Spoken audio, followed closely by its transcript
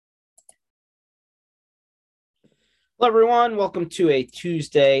Hello, everyone. Welcome to a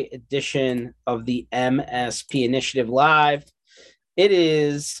Tuesday edition of the MSP Initiative Live. It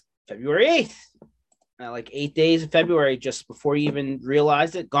is February 8th. Like 8 days of February, just before you even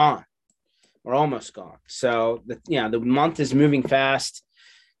realized it, gone. We're almost gone. So, the month is moving fast.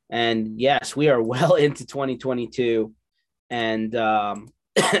 And yes, we are well into 2022. And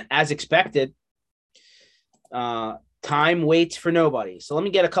as expected, time waits for nobody. So let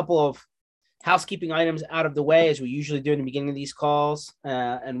me get a couple of housekeeping items out of the way, as we usually do in the beginning of these calls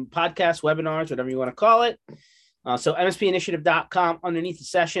and podcasts, webinars, whatever you want to call it. So mspinitiative.com, underneath the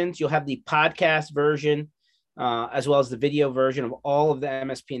sessions, you'll have the podcast version as well as the video version of all of the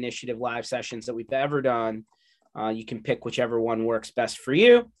MSP Initiative live sessions that we've ever done. You can pick whichever one works best for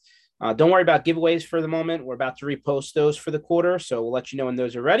you. Don't worry about giveaways for the moment. We're about to repost those for the quarter, so we'll let you know when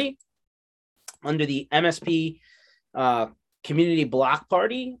those are ready. Under the MSP community block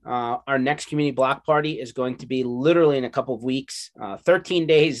party, our next community block party is going to be literally in a couple of weeks, 13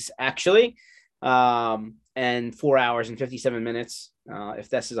 days actually, and 4 hours and 57 minutes, if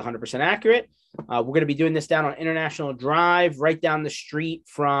this is 100% accurate. We're going to be doing this down on International Drive, right down the street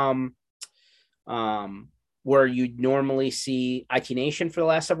from where you normally see IT Nation for the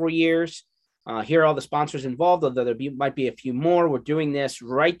last several years. Here are all the sponsors involved, although might be a few more. We're doing this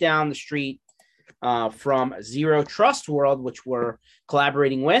right down the street from Zero Trust World, which we're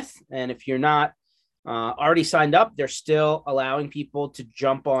collaborating with. And if you're not already signed up, they're still allowing people to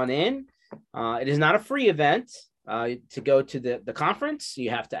jump on in. It is not a free event to go to the conference. You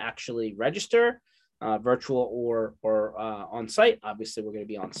have to actually register, virtual or on site. Obviously, we're going to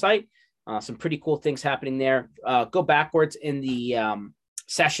be on site. Some pretty cool things happening there. Go backwards in the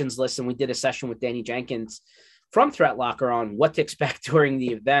sessions list, and we did a session with Danny Jenkins from Threat Locker on what to expect during the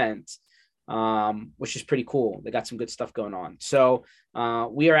event. Which is pretty cool. They got some good stuff going on. So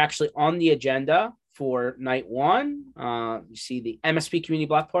we are actually on the agenda for night one. You see the MSP Community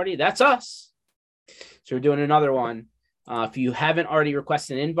Block Party. That's us. So we're doing another one. If you haven't already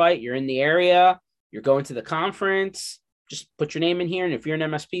requested an invite, you're in the area, you're going to the conference, just put your name in here. And if you're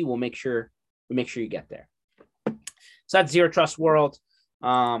an MSP, we'll make sure you get there. So that's Zero Trust World.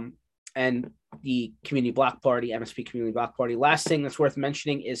 And the community block party, MSP community block party. Last thing that's worth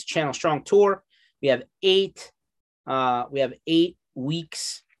mentioning is Channel Strong Tour. We have eight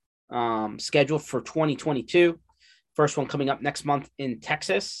weeks scheduled for 2022. First one coming up next month in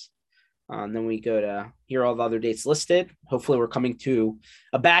Texas. And then we go to here, all the other dates listed. Hopefully we're coming to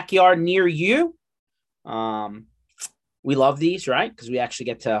a backyard near you. We love these, right? Because we actually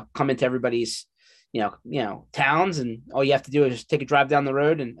get to come into everybody's towns, and all you have to do is take a drive down the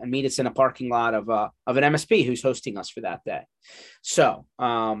road and meet us in a parking lot of an MSP who's hosting us for that day. So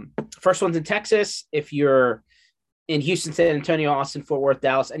first one's in Texas. If you're in Houston, San Antonio, Austin, Fort Worth,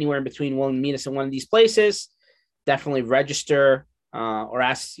 Dallas, anywhere in between, willing to meet us in one of these places, definitely register or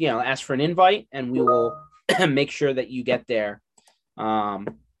ask for an invite, and we will make sure that you get there. So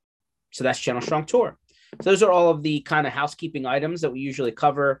that's Channel Strong Tour. So those are all of the kind of housekeeping items that we usually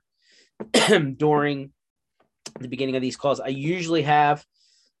cover during the beginning of these calls. I usually have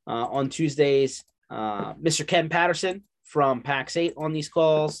on Tuesdays Mr. Ken Patterson from PAX 8 on these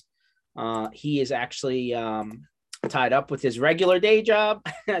calls. He is actually tied up with his regular day job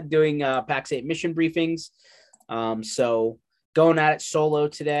doing PAX 8 mission briefings. So going at it solo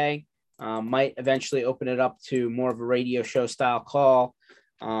today. Might eventually open it up to more of a radio show style call.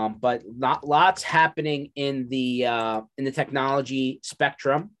 But not lots happening in the technology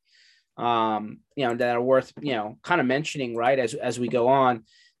spectrum. That are worth, kind of mentioning, right, as we go on.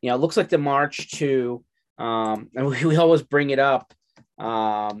 It looks like the March to, and we always bring it up,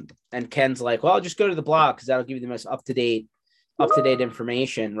 and Ken's like, well, just go to the blog because that'll give you the most up-to-date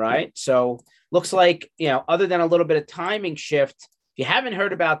information, right? So looks like, other than a little bit of timing shift, if you haven't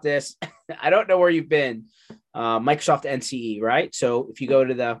heard about this, I don't know where you've been, Microsoft NCE, right? So if you go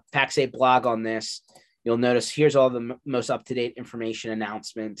to the PAX 8 blog on this, you'll notice here's all the most up-to-date information,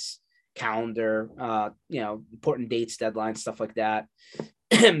 announcements, calendar, important dates, deadlines, stuff like that.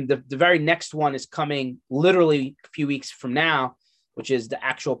 The very next one is coming literally a few weeks from now, which is the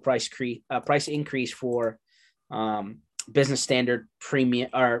actual price increase for business standard premium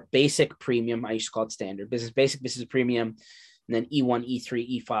or basic premium. I used to call it standard business premium, and then E1,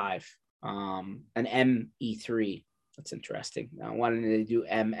 E3, E5, and ME3. That's interesting. I wanted to do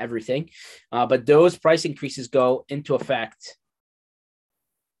M everything, but those price increases go into effect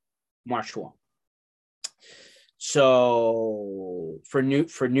March 1. So for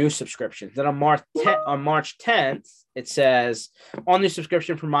new subscriptions, then on March 10th, it says all new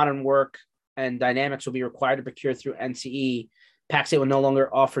subscription for Modern Work and Dynamics will be required to procure through NCE. PAX 8 will no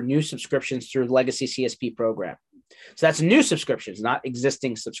longer offer new subscriptions through legacy CSP program. So that's new subscriptions, not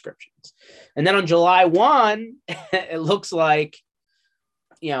existing subscriptions. And then on July 1, it looks like,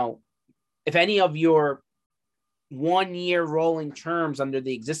 if any of your 1 year rolling terms under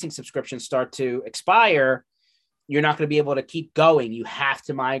the existing subscriptions start to expire, you're not going to be able to keep going. You have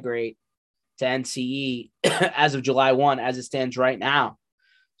to migrate to NCE as of July 1, as it stands right now.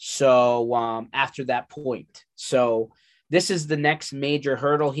 So after that point, so this is the next major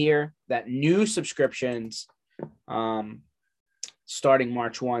hurdle here, that new subscriptions, starting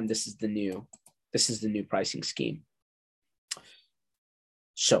March 1, this is the new pricing scheme.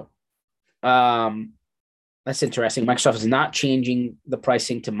 So that's interesting. Microsoft is not changing the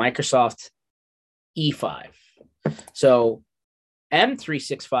pricing to Microsoft E5. So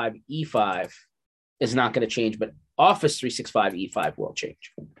M365 E5 is not going to change, but Office 365 E5 will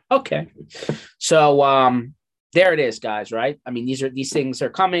change. Okay. So there it is, guys, right? I mean, these things are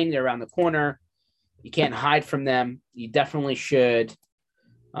coming. They're around the corner. You can't hide from them. You definitely should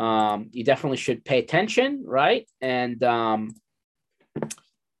pay attention, right? And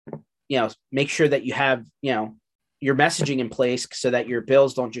make sure that you have, your messaging in place so that your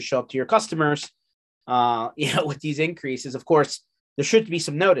bills don't just show up to your customers, with these increases. Of course, there should be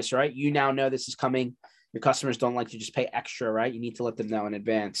some notice, right? You now know this is coming. Your customers don't like to just pay extra, right? You need to let them know in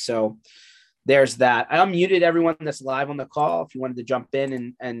advance. So there's that. I unmuted everyone that's live on the call. If you wanted to jump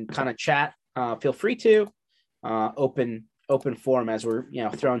in and kind of chat, feel free to. Open forum as we're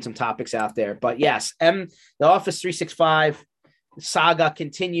throwing some topics out there. But yes, the Office 365 saga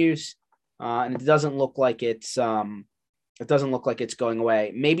continues, and it doesn't look like it's going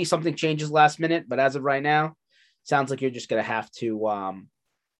away. Maybe something changes last minute, but as of right now, sounds like you're just gonna have to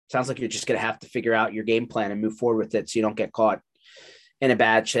figure out your game plan and move forward with it so you don't get caught in a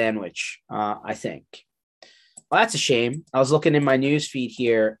bad sandwich. I think. Well, that's a shame. I was looking in my news feed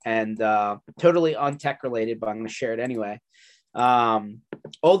here, and totally untech related, but I'm going to share it anyway.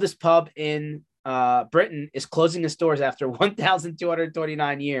 Oldest pub in Britain is closing its doors after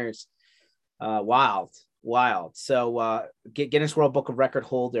 1,229 years. Wild. So Guinness World Book of Record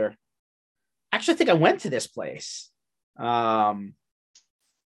holder. Actually, I think I went to this place.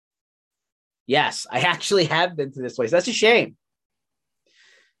 Yes, I actually have been to this place. That's a shame.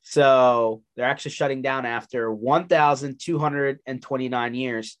 So they're actually shutting down after 1,229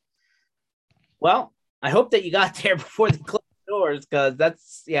 years. Well, I hope that you got there before they closed the doors, because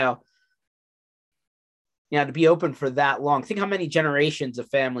that's, to be open for that long. Think how many generations of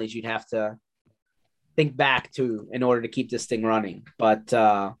families you'd have to think back to in order to keep this thing running. But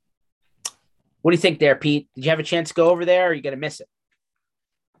what do you think there, Pete? Did you have a chance to go over there, or are you going to miss it?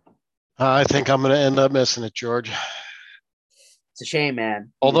 I think I'm going to end up missing it, George. It's a shame,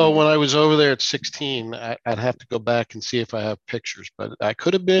 man. Although when I was over there at 16, I'd have to go back and see if I have pictures. But I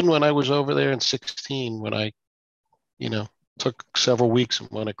could have been when I was over there in 16, when I, took several weeks and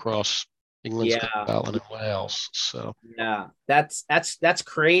went across England, Scotland, and Wales. So yeah, that's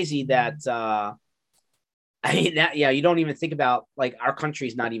crazy. That you don't even think about, like, our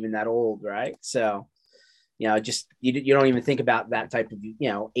country's not even that old, right? So just you don't even think about that type of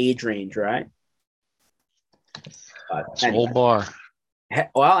age range, right? It's anyway. A whole bar.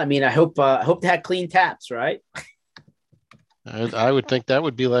 Well, I mean, I hope they had clean taps, right? I would think that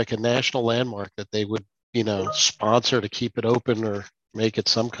would be like a national landmark that they would, sponsor to keep it open or make it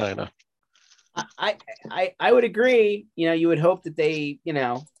some kind of. I would agree. You would hope that they,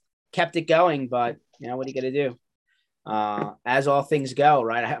 kept it going, but what are you gonna do? As all things go,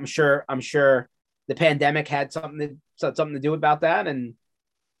 right? I'm sure the pandemic had something to do about that, and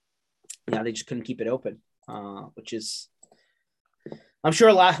they just couldn't keep it open. Which is, I'm sure,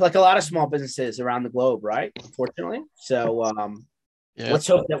 a lot of small businesses around the globe, right? Unfortunately. So let's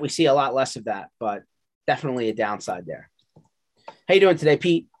hope that we see a lot less of that, but definitely a downside there. How you doing today,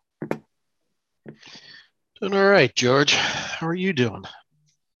 Pete? Doing all right, George. How are you doing?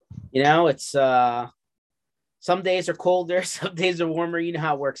 It's some days are colder, some days are warmer. You know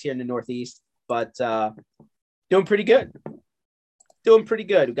how it works here in the Northeast, but doing pretty good. We've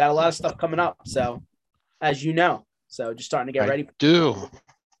got a lot of stuff coming up, so as you know. So just starting to get ready. I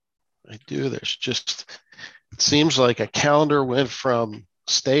do. There's just, it seems like a calendar went from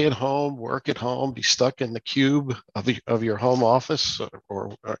stay at home, work at home, be stuck in the cube of your home office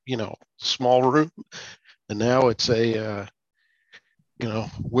or small room. And now it's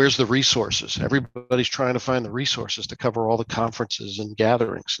where's the resources? Everybody's trying to find the resources to cover all the conferences and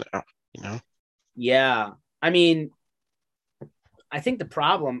gatherings now, Yeah. I mean, I think the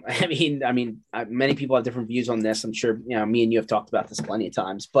problem, many people have different views on this. I'm sure, me and you have talked about this plenty of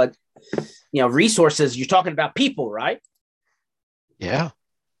times, but, resources, you're talking about people, right? Yeah.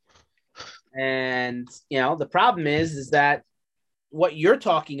 And, the problem is that what you're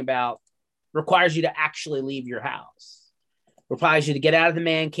talking about requires you to actually leave your house, requires you to get out of the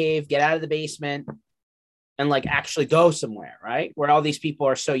man cave, get out of the basement, and like actually go somewhere, right? Where all these people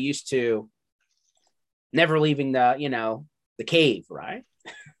are so used to never leaving the cave, right?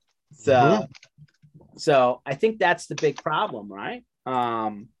 Mm-hmm. So I think that's the big problem, right?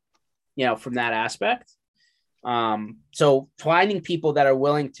 From that aspect. So finding people that are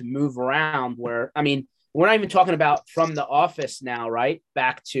willing to move around we're not even talking about from the office now, right?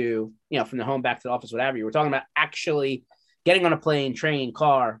 Back to, from the home back to the office, whatever. We're talking about actually getting on a plane, train,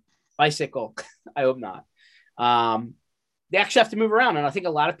 car, bicycle. I hope not. They actually have to move around. And I think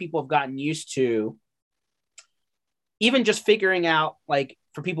a lot of people have gotten used to even just figuring out, like,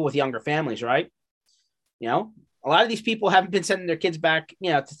 for people with younger families, right? A lot of these people haven't been sending their kids back,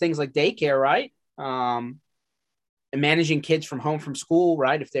 to things like daycare, right? And managing kids from home from school,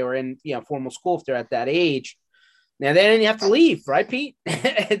 right? If they were in, formal school, if they're at that age. Now then you have to leave, right, Pete?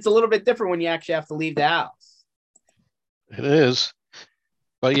 It's a little bit different when you actually have to leave the house. It is.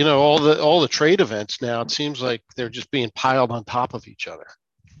 But all the trade events now, it seems like they're just being piled on top of each other.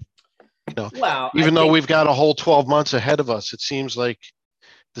 Well, I Even though think, we've got a whole 12 months ahead of us, it seems like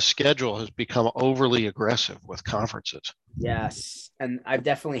the schedule has become overly aggressive with conferences. yes. And I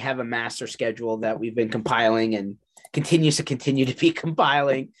definitely have a master schedule that we've been compiling and continues to continue to be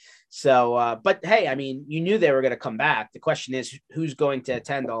compiling. So, but hey, I mean, you knew they were going to come back. The question is, who's going to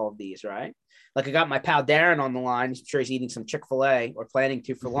attend all of these, right? Like, I got my pal Darren on the line. I'm sure he's eating some Chick-fil-A or planning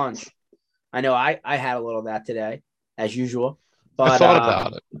to for lunch. I know I had a little of that today, as usual. I But thought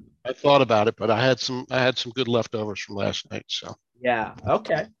about it. But I had some good leftovers from last night. So yeah,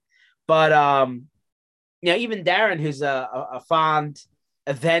 okay. But even Darren, who's a fond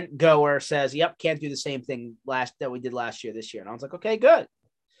event goer, says, "Yep, can't do the same thing that we did last year this year." And I was like, "Okay, good.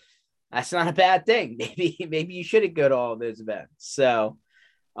 That's not a bad thing. Maybe you shouldn't go to all of those events." So,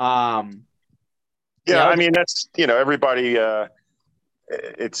 um, yeah, I mean, that's, everybody,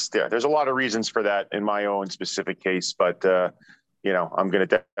 there's a lot of reasons for that in my own specific case, but, I'm going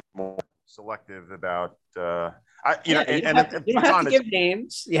to be more selective about, you don't have to give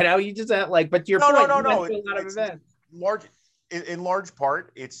names, you just have, like, but to your point, you went to a lot of events. In large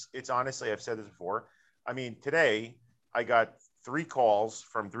part, it's honestly, I've said this before. I mean, today I got 3 calls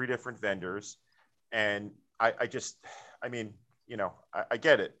from 3 different vendors, and I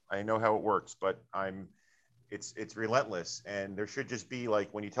get it. I know how it works, but it's relentless. And there should just be,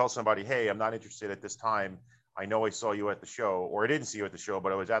 like, when you tell somebody, hey, I'm not interested at this time. I know I saw you at the show, or I didn't see you at the show,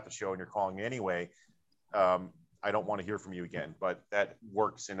 but I was at the show and you're calling me anyway. I don't want to hear from you again, but that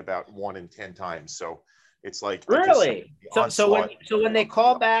works in about 1 in 10 times. So it's like, really? So when they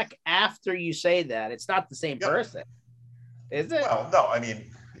call back after you say that, it's not the same person, is it? Well, no, I mean,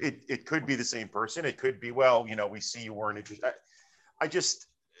 it could be the same person. It could be, well, we see you weren't interested.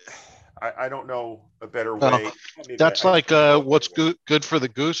 I don't know a better way. That's what's good for the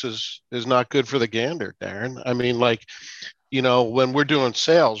goose is not good for the gander, Darren. I mean, like, when we're doing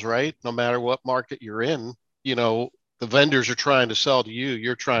sales, right? No matter what market you're in, the vendors are trying to sell to you.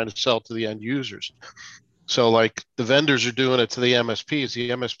 You're trying to sell to the end users. So, like, the vendors are doing it to the MSPs.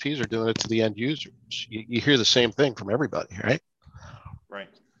 The MSPs are doing it to the end users. You hear the same thing from everybody, right? Right.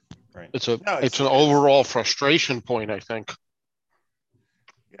 It's an overall frustration point, I think.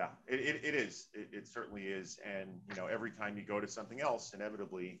 Yeah, it is. It certainly is. And, every time you go to something else,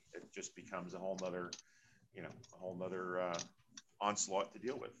 inevitably, it just becomes a whole nother onslaught to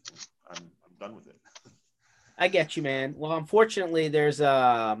deal with. I'm done with it. I get you, man. Well, unfortunately, there's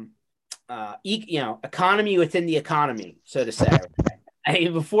economy within the economy, so to say. I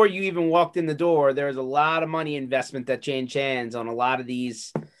mean, before you even walked in the door, there was a lot of money investment that changed hands on a lot of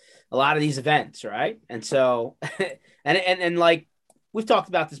these events, right? And so, and like, we've talked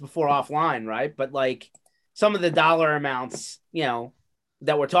about this before offline, right? But, like, some of the dollar amounts,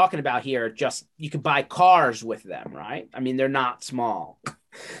 that we're talking about here, just, you could buy cars with them, right? I mean, they're not small.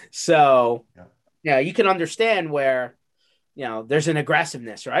 So, yeah, you can understand where, there's an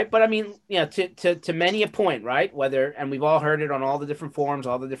aggressiveness, right? But I mean, to many a point, right? And we've all heard it on all the different forums,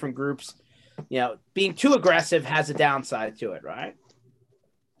 all the different groups, being too aggressive has a downside to it, right?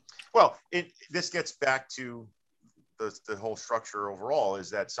 Well, this gets back to the whole structure overall,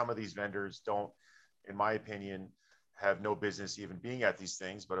 is that some of these vendors don't, in my opinion, have no business even being at these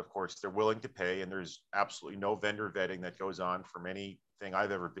things, but of course they're willing to pay, and there's absolutely no vendor vetting that goes on from anything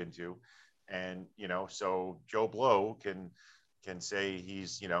I've ever been to. And, so Joe Blow can say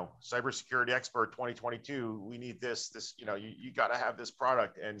he's, cybersecurity expert 2022. We need this, you got to have this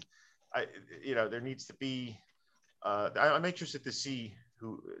product. And there needs to be, I'm interested to see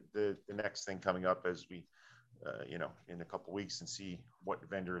who the next thing coming up as we, in a couple of weeks, and see what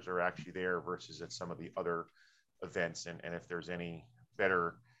vendors are actually there versus at some of the other events, and if there's any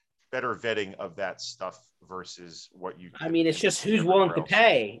better vetting of that stuff versus what you. I mean, it's just who's willing to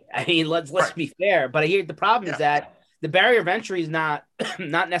pay. I mean, let's be fair. But I hear the problem is that the barrier of entry is not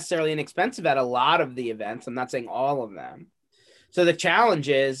necessarily inexpensive at a lot of the events. I'm not saying all of them. So the challenge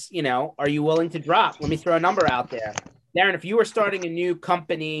is, are you willing to drop? Let me throw a number out there. Darren, if you were starting a new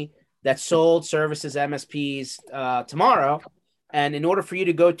company that sold services, MSPs tomorrow, and in order for you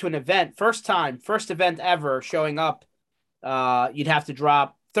to go to an event, first event ever showing up, you'd have to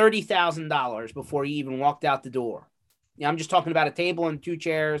drop $30,000 before you even walked out the door. I'm just talking about a table and 2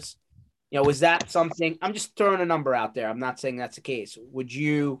 chairs. Was that something? I'm just throwing a number out there. I'm not saying that's the case.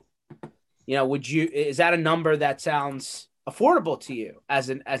 Is that a number that sounds affordable to you as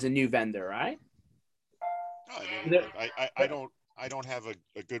a new vendor, right? I don't have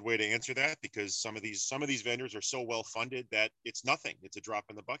a good way to answer that, because some of these vendors are so well funded that it's nothing. It's a drop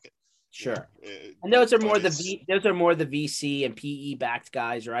in the bucket. Sure. And those are more the VC and PE backed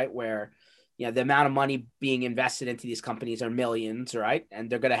guys, right? Where, the amount of money being invested into these companies are millions, right? And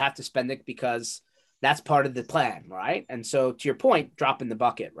they're going to have to spend it because that's part of the plan, right? And so to your point, drop in the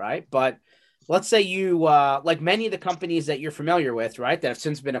bucket, right? But let's say you, like many of the companies that you're familiar with, right, that have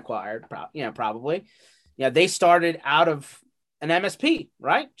since been acquired, probably, they started out of an MSP,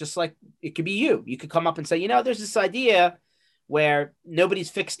 right? Just like it could be you. You could come up and say, there's this idea where nobody's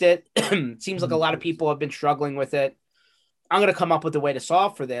fixed it. It seems like a lot of people have been struggling with it. I'm going to come up with a way to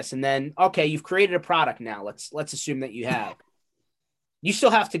solve for this. And then, okay, you've created a product now. Let's assume that you have. You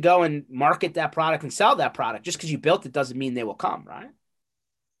still have to go and market that product and sell that product. Just because you built it doesn't mean they will come, right?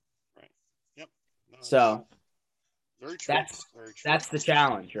 Right. Yep. No, so very true. That's the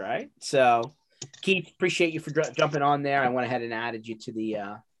challenge, right? So, Keith, appreciate you for jumping on there. I went ahead and added you to the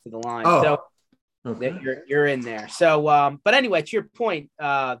line. Oh. So Okay. You're in there. So, but anyway, to your point,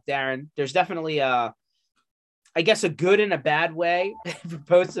 Darren, there's definitely I guess a good and a bad way for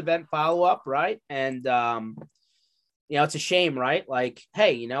post-event follow-up, right? And it's a shame, right? Like,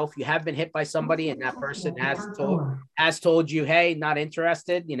 hey, if you have been hit by somebody and that person has told you, hey, not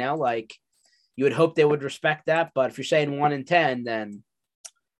interested, like you would hope they would respect that. But if you're saying 1 in 10, then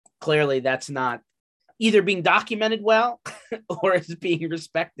clearly that's not either being documented well or is being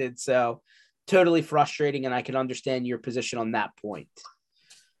respected. So totally frustrating, and I can understand your position on that point.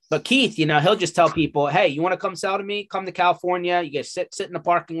 But Keith, he'll just tell people, hey, you want to come sell to me? Come to California. You get sit in the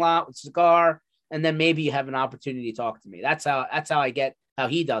parking lot with a cigar, and then maybe you have an opportunity to talk to me. That's how I get how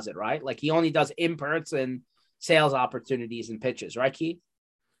he does it, right? Like he only does in-person sales opportunities and pitches, right, Keith?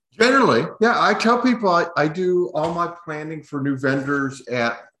 Generally, yeah. I tell people I do all my planning for new vendors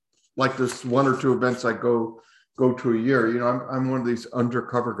at like this 1 or 2 events I go to a year. I'm one of these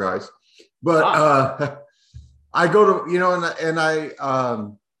undercover guys. But I go to, and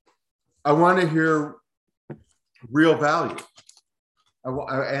I want to hear real value.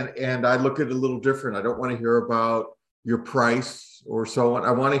 And I look at it a little different. I don't want to hear about your price or so on.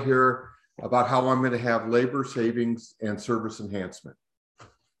 I want to hear about how I'm going to have labor savings and service enhancement.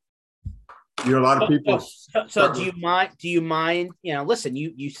 A lot of people. So do you mind, listen,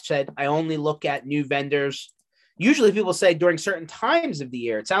 you said I only look at new vendors. Usually people say during certain times of the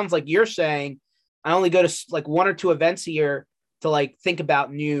year. It sounds like you're saying I only go to like 1 or 2 events a year to like think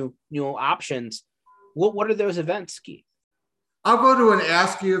about new options. What are those events, Keith? I'll go to an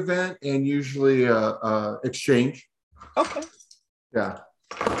ASCII event and usually exchange. Okay. Yeah.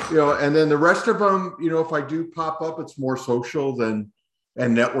 And then the rest of them, if I do pop up, it's more social and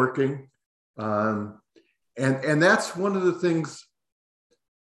networking. And that's one of the things,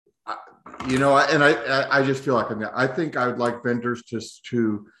 I just feel like I think I would like vendors just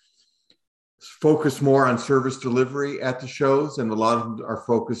to focus more on service delivery at the shows. And a lot of them are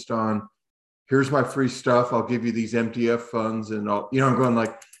focused on, here's my free stuff. I'll give you these MDF funds. And I'm going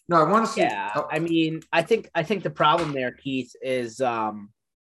like, no, I want to see. Yeah. I mean, I think the problem there, Keith, is the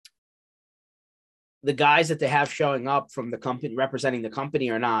guys that they have showing up from the company representing the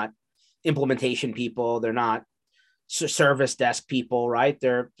company are not implementation people. They're not service desk people, right?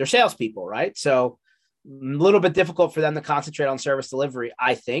 They're salespeople, right? So a little bit difficult for them to concentrate on service delivery,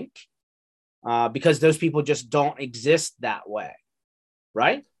 I think, because those people just don't exist that way,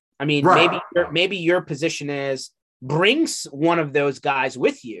 right? I mean, right. maybe your position is brings one of those guys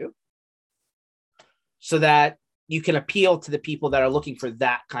with you so that you can appeal to the people that are looking for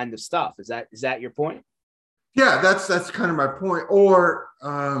that kind of stuff. Is that your point? Yeah, that's kind of my point. Or,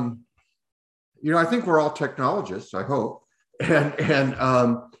 I think we're all technologists, I hope.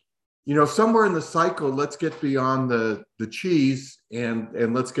 And somewhere in the cycle, let's get beyond the cheese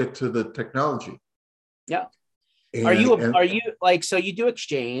and let's get to the technology. Yeah. And, are you like, so you do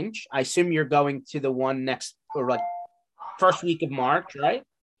exchange? I assume you're going to the one next, or like first week of March, right?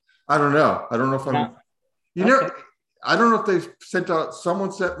 I don't know. I don't know if I'm, Okay. I don't know if they've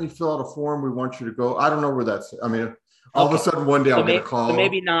someone sent me fill out a form. We want you to go. I don't know where that's, I mean, all of a sudden one day I'll get a call. So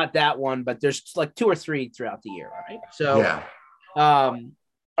maybe not that one, but there's like 2 or 3 throughout the year, right? So, yeah.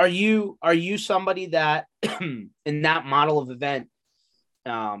 Are you somebody that in that model of event,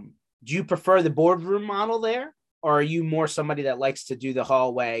 do you prefer the boardroom model there, or are you more somebody that likes to do the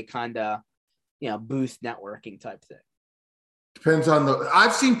hallway kind of, booth networking type thing? Depends on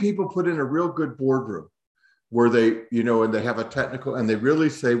I've seen people put in a real good boardroom where they, and they have a technical, and they really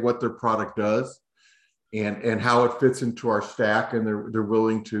say what their product does and how it fits into our stack, and they're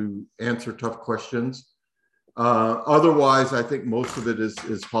willing to answer tough questions. Otherwise, I think most of it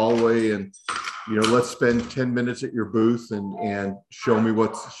is hallway, and let's spend 10 minutes at your booth and show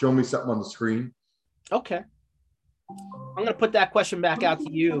me something on the screen. Okay, I'm going to put that question back out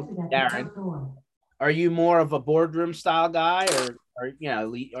to you, Darren. Are you more of a boardroom style guy, or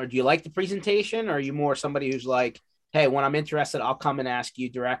do you like the presentation? Or are you more somebody who's like, hey, when I'm interested, I'll come and ask you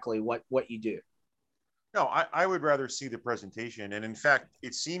directly what you do? No, I would rather see the presentation. And in fact,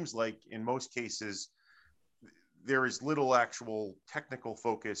 it seems like in most cases, there is little actual technical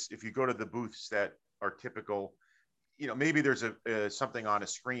focus. If you go to the booths that are typical, maybe there's something on a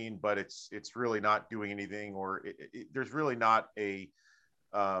screen, but it's really not doing anything, or there's really not an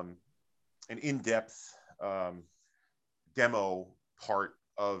in-depth demo part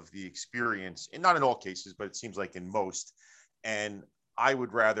of the experience, and not in all cases, but it seems like in most. And I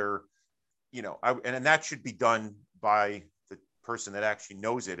would rather, and that should be done by the person that actually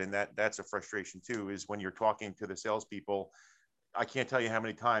knows it. And that's a frustration too, is when you're talking to the salespeople. I can't tell you how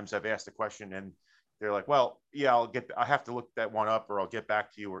many times I've asked a question and they're like, well, yeah, I have to look that one up, or I'll get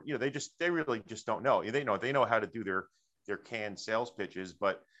back to you. Or, they really just don't know. They know how to do their canned sales pitches,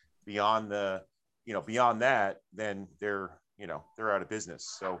 but beyond that, then they're out of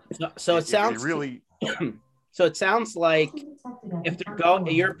business. So it sounds really. So it sounds like if they're going,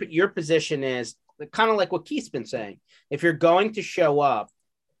 your position is kind of like what Keith's been saying. If you're going to show up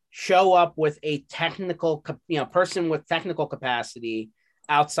with a technical, person with technical capacity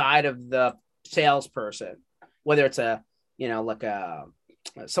outside of the salesperson, whether it's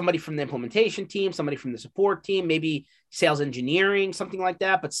somebody from the implementation team, somebody from the support team, maybe sales engineering, something like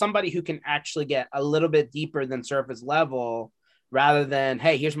that, but somebody who can actually get a little bit deeper than surface level, rather than,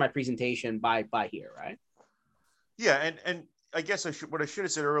 hey, here's my presentation, buy here, right? Yeah, and I guess what I should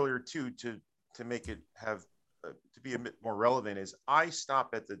have said earlier too, to make it have to be a bit more relevant, is I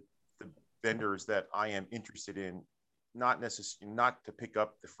stop at the vendors that I am interested in, not to pick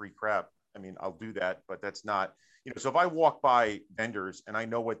up the free crap. I mean, I'll do that, but that's not, so if I walk by vendors and I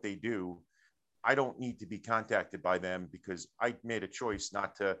know what they do, I don't need to be contacted by them because I made a choice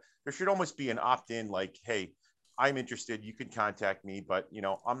not to. There should almost be an opt-in, like, hey, I'm interested, you can contact me, but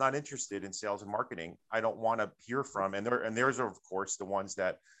I'm not interested in sales and marketing. I don't want to hear from, and there's of course the ones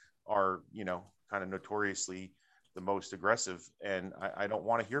that are, kind of notoriously the most aggressive, and I don't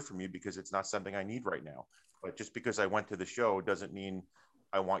want to hear from you because it's not something I need right now. But just because I went to the show doesn't mean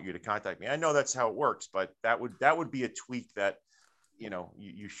I want you to contact me. I know that's how it works, but that would be a tweak that,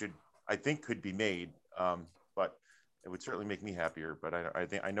 you should, I think, could be made. But it would certainly make me happier, but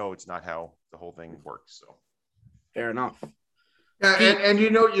I know it's not how the whole thing works. So. Fair enough. Yeah, and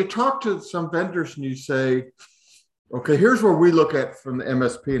you talk to some vendors and you say, okay, here's where we look at from the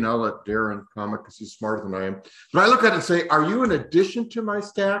MSP, and I'll let Darren comment because he's smarter than I am. But I look at it and say, are you in addition to my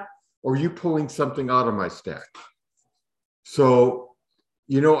stack, or are you pulling something out of my stack? So,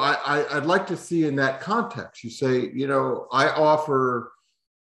 I'd like to see in that context, you say, I offer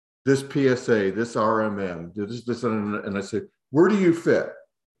this PSA, this RMM, this, and I say, where do you fit?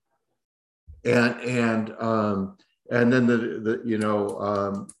 And then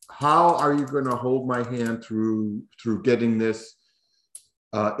how are you going to hold my hand through getting this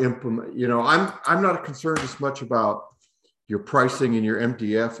implement? I'm not concerned as much about your pricing and your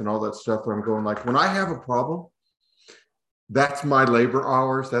MDF and all that stuff. I'm going like, when I have a problem, that's my labor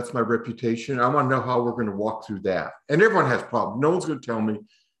hours, that's my reputation. I want to know how we're going to walk through that. And everyone has problems. No one's going to tell me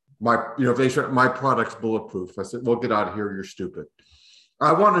if they say my product's bulletproof. I said, well, get out of here. You're stupid.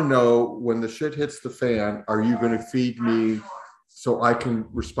 I want to know, when the shit hits the fan, are you going to feed me so I can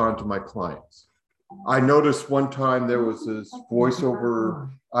respond to my clients? I noticed one time there was this voice over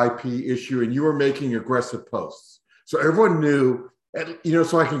IP issue and you were making aggressive posts. So everyone knew,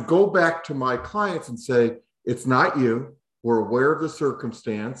 so I can go back to my clients and say, it's not you, We're aware of the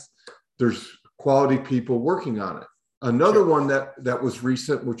circumstance. There's quality people working on it. Another one that was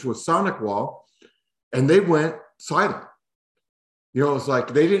recent, which was Sonic Wall, and they went silent. You know, it was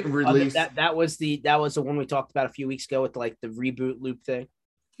like they didn't release that was the one we talked about a few weeks ago with like the reboot loop thing.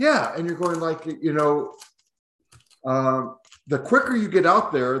 Yeah, and you're going like, you know, the quicker you get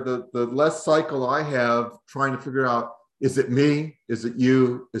out there, the less cycle I have trying to figure out, is it me? Is it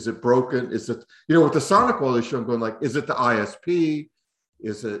you? Is it broken? Is it, you know, with the Sonic Wall issue, I'm going like, is it the ISP?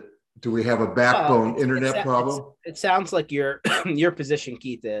 Is it, do we have a backbone internet problem? It sounds like your position,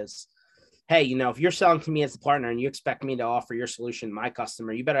 Keith, is, hey, you know, if you're selling to me as a partner and you expect me to offer your solution to my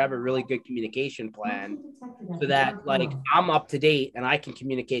customer, you better have a really good communication plan so that like I'm up to date and I can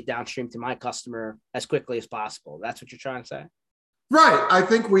communicate downstream to my customer as quickly as possible. That's what you're trying to say? Right. I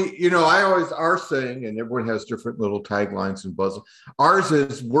think I always are saying, and everyone has different little taglines and buzz. Ours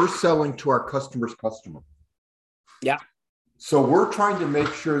is we're selling to our customer's customer. Yeah. So we're trying to make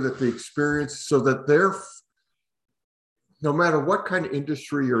sure that the experience, so that they're, no matter what kind of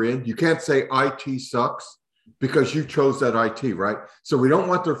industry you're in, you can't say IT sucks because you chose that IT, right? So we don't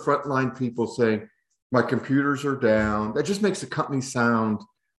want their frontline people saying, my computers are down. That just makes the company sound,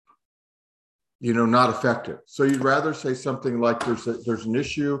 you know, not effective. So you'd rather say something like, there's an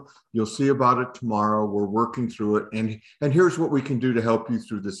issue, you'll see about it tomorrow, we're working through it, and here's what we can do to help you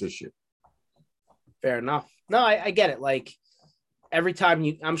through this issue. Fair enough. No, I get it. Like, every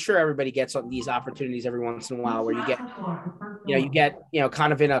time I'm sure everybody gets these opportunities every once in a while where you get,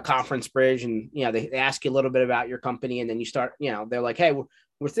 kind of in a conference bridge and, they ask you a little bit about your company and then you start, they're like, hey,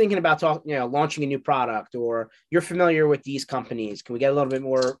 we're thinking about launching a new product, or you're familiar with these companies. Can we get a little bit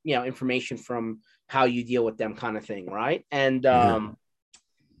more, information from how you deal with them, kind of thing. Right. And, one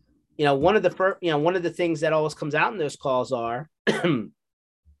of the things that always comes out in those calls are,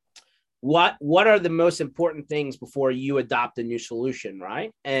 what are the most important things before you adopt a new solution,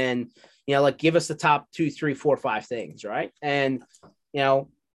 right? And like, give us the top 2, 3, 4, 5 things, right? And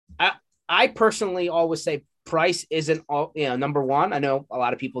I personally always say price isn't all, number one. I know a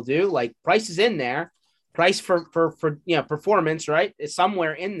lot of people do. Like, price is in there, price for performance, right? It's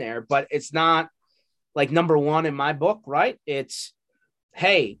somewhere in there, but it's not like number one in my book, right? It's,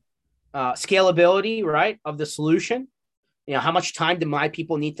 hey, scalability, right, of the solution. How much time do my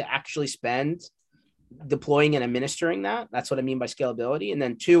people need to actually spend deploying and administering that? That's what I mean by scalability. And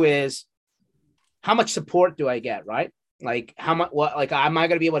then 2 is, how much support do I get, right? Like, am I going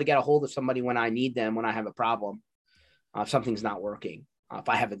to be able to get a hold of somebody when I need them, when I have a problem, if something's not working, if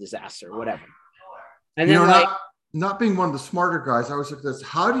I have a disaster, whatever. And then not being one of the smarter guys, I always look at this.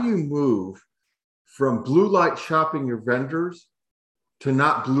 How do you move from blue light shopping your vendors to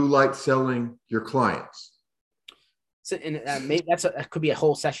not blue light selling your clients? So, and maybe that could be a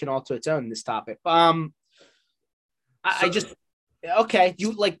whole session all to its own, this topic. Okay,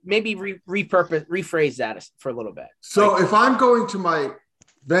 you like maybe rephrase that for a little bit. So if I'm going to my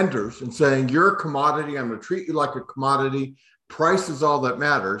vendors and saying, you're a commodity, I'm going to treat you like a commodity, price is all that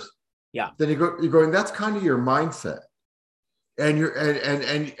matters. Yeah. Then you're going, that's kind of your mindset. And you're,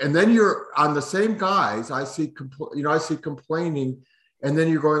 and then you're on the same guys. I see complaining, and then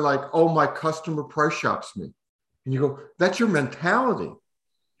you're going like, oh, my customer price shops me. And you go, that's your mentality.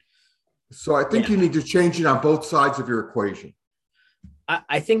 So I think you need to change it on both sides of your equation.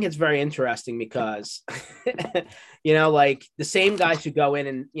 I think it's very interesting because, like the same guys who go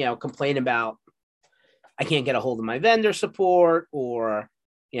in and, complain about, I can't get a hold of my vendor support, or,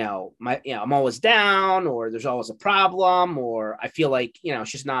 I'm always down, or there's always a problem, or I feel like,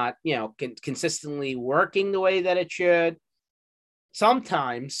 it's just not, consistently working the way that it should.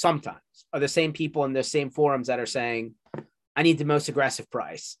 Sometimes are the same people in the same forums that are saying, I need the most aggressive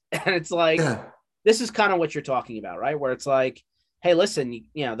price. And it's like, This is kind of what you're talking about, right? Where it's like, hey, listen,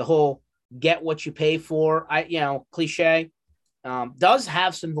 the whole get what you pay for, cliche, does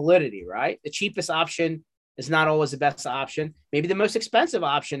have some validity, right? The cheapest option is not always the best option. Maybe the most expensive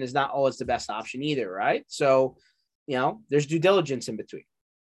option is not always the best option either, right? So, there's due diligence in between.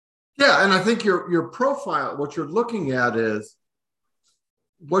 Yeah, and I think your profile, what you're looking at is,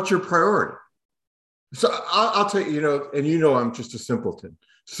 what's your priority? So I'll tell you, and I'm just a simpleton.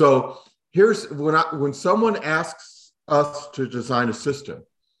 So here's when someone asks us to design a system.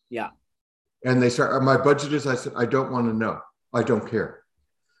 Yeah. And they start, my budget is, I said, I don't want to know. I don't care.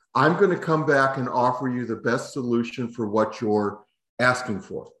 I'm going to come back and offer you the best solution for what you're asking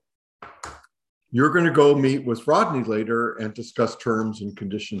for. You're going to go meet with Rodney later and discuss terms and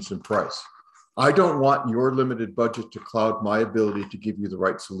conditions and price. I don't want your limited budget to cloud my ability to give you the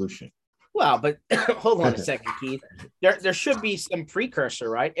right solution. Well, but hold on a second, Keith. There should be some precursor,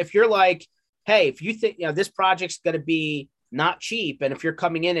 right? If you're like, hey, if you think this project's going to be not cheap. And if you're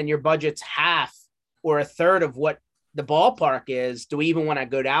coming in and your budget's half or a third of what the ballpark is, do we even want to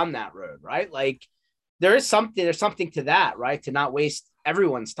go down that road? Right. Like there's something to that, right? To not waste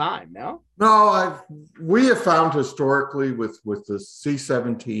everyone's time. No, we have found historically with the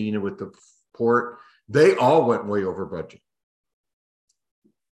C-17 and with the port, they all went way over budget.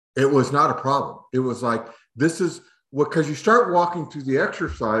 It was not a problem. It was like, this is what, because you start walking through the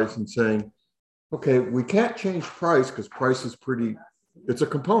exercise and saying, okay, we can't change price because price is it's a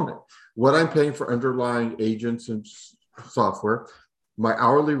component. What I'm paying for underlying agents and software, my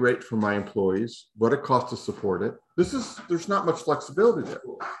hourly rate for my employees, what it costs to support it. There's not much flexibility there.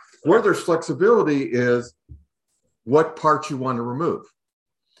 Where there's flexibility is what parts you want to remove.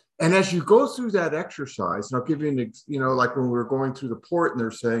 And as you go through that exercise, and I'll give you like when we were going through the port and they're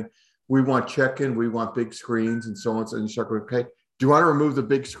saying, we want check-in, we want big screens and so on. So you start going, okay, do you want to remove the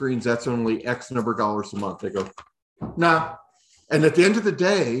big screens? That's only X number of dollars a month. They go, nah. And at the end of the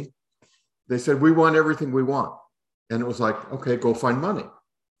day, they said, we want everything we want. And it was like, okay, go find money.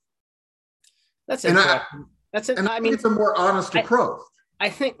 That's interesting. I mean, it's a more honest approach. I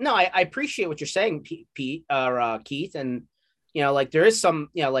think, no, I appreciate what you're saying, Pete, Keith. And, like there is some,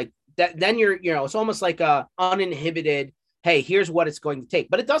 like that, then it's almost like a uninhibited, hey, here's what it's going to take.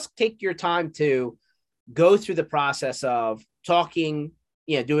 But it does take your time to go through the process of talking,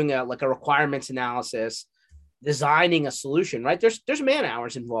 doing a requirements analysis, designing a solution, right? There's man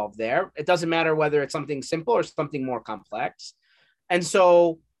hours involved there. It doesn't matter whether it's something simple or something more complex. And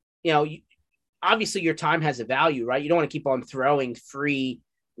so, obviously your time has a value, right? You don't want to keep on throwing free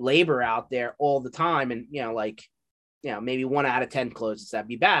labor out there all the time. And, maybe 1 out of 10 closes, that'd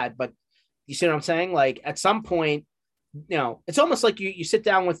be bad. But you see what I'm saying? Like at some point, it's almost like you sit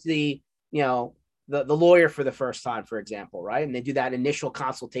down with the lawyer for the first time, for example, right? And they do that initial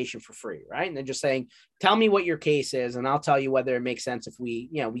consultation for free, right? And they're just saying, tell me what your case is, and I'll tell you whether it makes sense if we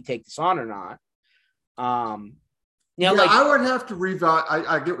take this on or not. I would have to revise.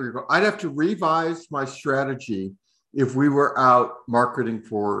 I get where you're going. I'd have to revise my strategy if we were out marketing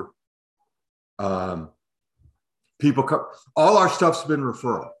for people. All our stuff's been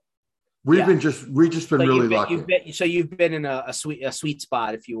referral. We just been really lucky. You've been in a sweet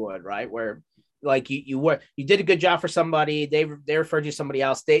spot, if you would, right? Where like you did a good job for somebody. They referred you to somebody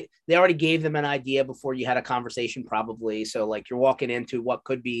else. They already gave them an idea before you had a conversation, probably. So like you're walking into what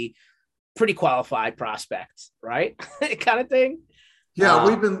could be pretty qualified prospects, right? Kind of thing. Yeah,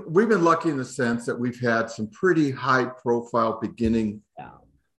 we've been lucky in the sense that we've had some pretty high profile beginning. Yeah.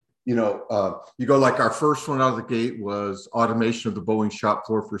 You go like our first one out of the gate was automation of the Boeing shop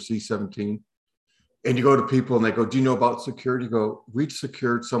floor for C-17. And you go to people and they go, do you know about security? You go, we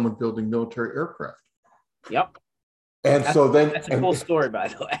secured someone building military aircraft. Yep. And that's a cool story, by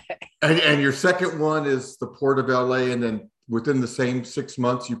the way. And your second one is the Port of LA. And then within the same 6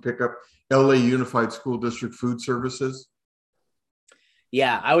 months, you pick up LA Unified School District Food Services.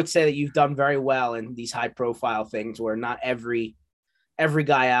 Yeah, I would say that you've done very well in these high profile things where not every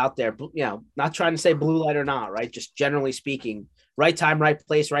guy out there, not trying to say blue light or not, right? Just generally speaking, right time, right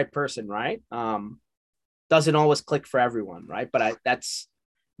place, right person, right? Doesn't always click for everyone, right? But that's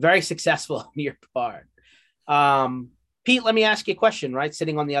very successful on your part. Pete, let me ask you a question, right?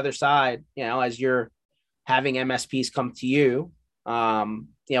 Sitting on the other side, as you're having MSPs come to you,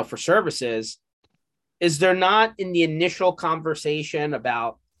 for services, is there not in the initial conversation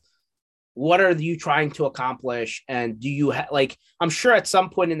about what are you trying to accomplish? And do you I'm sure at some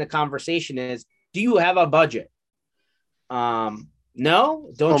point in the conversation is, do you have a budget?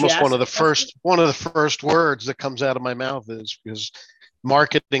 No, don't. Almost one of the first words that comes out of my mouth is because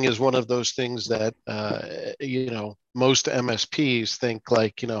marketing is one of those things that most MSPs think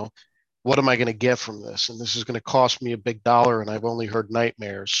like, what am I going to get from this? And this is going to cost me a big dollar, and I've only heard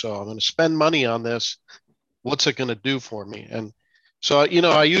nightmares. So I'm going to spend money on this. What's it going to do for me? And so,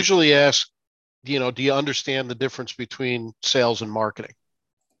 I usually ask, do you understand the difference between sales and marketing?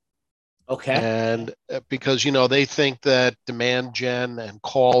 Okay. And because, they think that demand gen and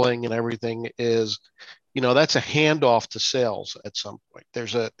calling and everything is, that's a handoff to sales at some point.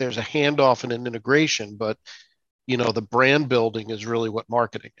 There's a handoff and an integration, but, the brand building is really what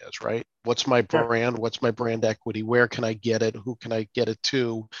marketing is, right? What's my brand? What's my brand equity? Where can I get it? Who can I get it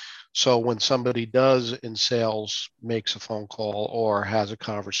to? So when somebody does in sales makes a phone call or has a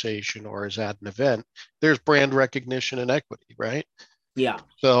conversation or is at an event, there's brand recognition and equity, right? Yeah.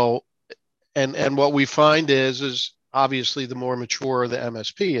 So, and what we find is obviously the more mature the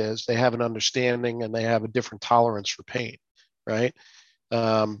MSP is, they have an understanding and they have a different tolerance for pain, right?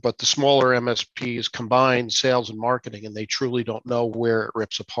 But the smaller MSPs combine sales and marketing, and they truly don't know where it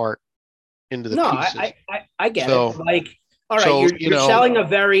rips apart into the pieces. I get it. Like All right, So, you're selling a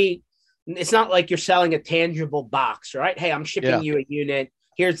very. It's not like you're selling a tangible box, right? Hey, I'm shipping you a unit.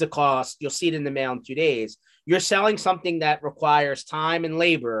 Here's the cost. You'll see it in the mail in 2 days. You're selling something that requires time and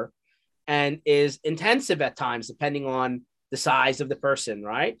labor and is intensive at times, depending on the size of the person,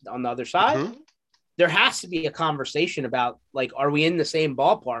 right? On the other side, there has to be a conversation about, like, are we in the same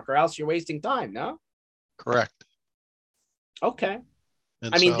ballpark, or else you're wasting time, no? Correct. Okay.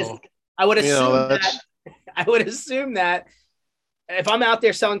 And I mean, so, I would assume that if I'm out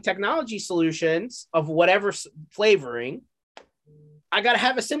there selling technology solutions of whatever flavoring, I got to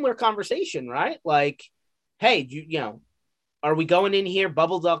have a similar conversation, right? Like, hey, are we going in here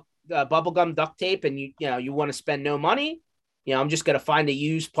bubblegum duct tape, and you want to spend no money? I'm just going to find a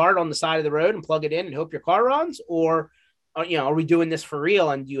used part on the side of the road and plug it in and hope your car runs, or are we doing this for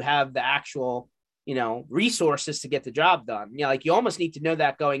real? And you have the actual resources to get the job done. Like, you almost need to know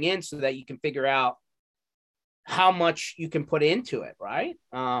that going in so that you can figure out how much you can put into it, right?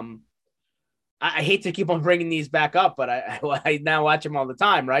 I hate to keep on bringing these back up, but I now watch them all the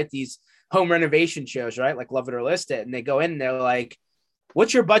time, right? These home renovation shows, right? Like Love It or List It. And they go in and they're like,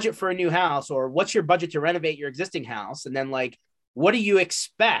 what's your budget for a new house? Or what's your budget to renovate your existing house? And then, like, what do you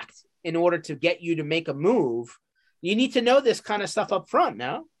expect in order to get you to make a move? You need to know this kind of stuff up front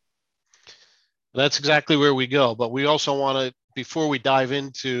now. That's exactly where we go. But we also want to, before we dive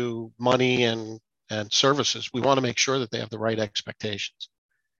into money and services, we want to make sure that they have the right expectations.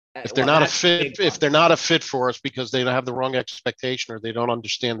 If they're not a fit for us because they don't have the wrong expectation or they don't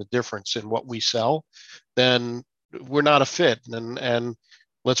understand the difference in what we sell, then we're not a fit. And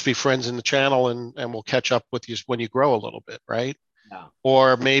let's be friends in the channel, and we'll catch up with you when you grow a little bit, right? Yeah.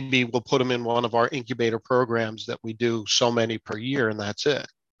 Or maybe we'll put them in one of our incubator programs that we do so many per year, and that's it,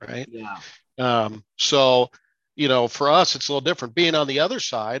 right? Yeah. So, for us, it's a little different. Being on the other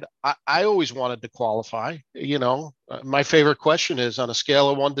side, I always wanted to qualify. My favorite question is, on a scale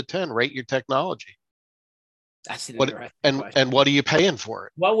of 1 to 10, rate your technology. That's an interesting question. And what are you paying for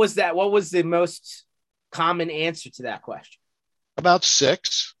it? What was that? What was the most common answer to that question? About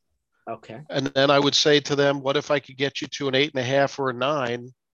 6. Okay. And then I would say to them, what if I could get you to an 8.5 or a 9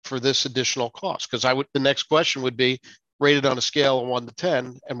 for this additional cost? Because the next question would be, rated on a scale of 1 to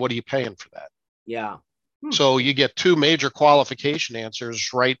 10, and what are you paying for that? Yeah. So you get 2 major qualification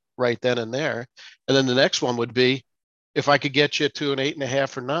answers right then and there. And then the next one would be, if I could get you to an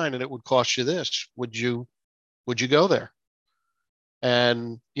 8.5 or 9 and it would cost you this, would you go there?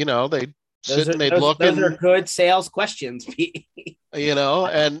 And they'd sit and they'd look. Those are good sales questions.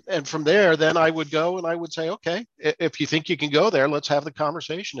 And from there, then I would go and I would say, okay, if you think you can go there, let's have the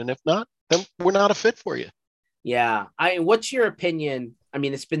conversation. And if not, then we're not a fit for you. Yeah. What's your opinion? I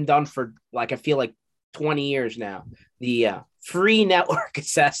mean, it's been done for, like, I feel like 20 years now. The free network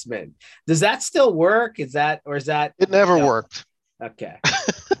assessment. Does that still work? Is that? It never worked. Okay.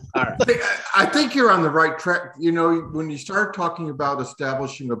 All right. I think you're on the right track. When you start talking about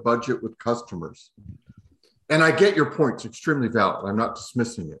establishing a budget with customers, and I get your points, extremely valid. I'm not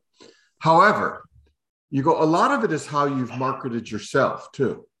dismissing it. However, a lot of it is how you've marketed yourself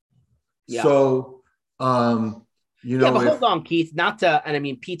too. Yeah. So, but hold on, Keith, and I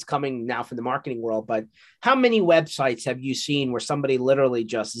mean, Pete's coming now from the marketing world, but how many websites have you seen where somebody literally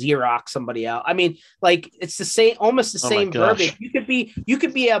just Xerox somebody out? I mean, like, it's the same, almost the same verbiage. You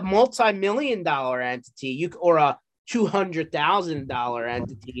could be a multi-million-dollar entity, or a $200,000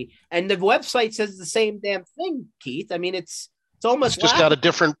 entity, and the website says the same damn thing, Keith. I mean, it's almost just got a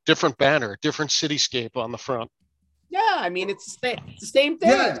different banner, different cityscape on the front. Yeah, I mean, it's the same thing.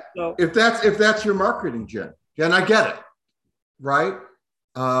 Yeah, so, if that's your marketing, Jen. And I get it, right?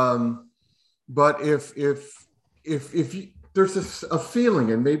 But if there's a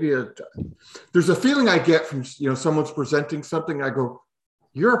feeling, and maybe there's a feeling I get from someone's presenting something, I go,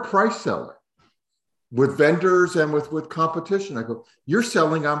 you're a price seller with vendors and with competition. I go, you're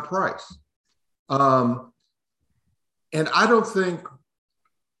selling on price, and I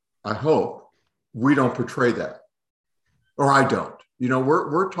hope we don't portray that, or I don't.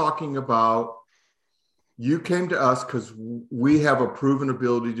 We're talking about. You came to us because we have a proven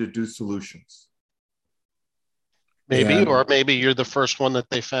ability to do solutions. Or maybe you're the first one that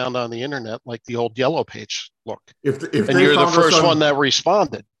they found on the internet, like the old Yellow Page look. And you're the first one that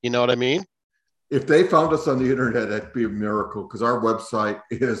responded. You know what I mean? If they found us on the internet, that'd be a miracle, because our website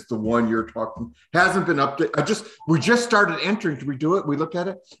is the one you're talking. Hasn't been updated. We just started entering. Did we do it? We looked at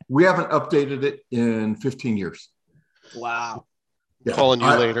it. We haven't updated it in 15 years. Wow. Yeah. I'm calling you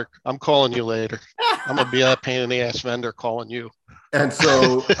later. I'm going to be a pain in the ass vendor calling you. And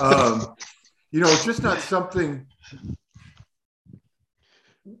so, it's just not something.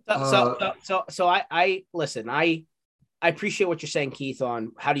 So I listen, I appreciate what you're saying, Keith,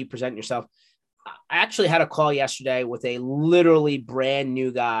 on how do you present yourself. I actually had a call yesterday with a literally brand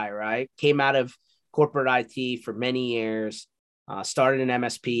new guy, right? Came out of corporate IT for many years, started an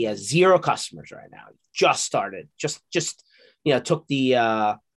MSP, has 0 customers right now. Just started, just took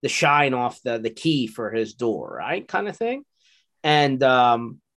the shine off the key for his door, right? Kind of thing. And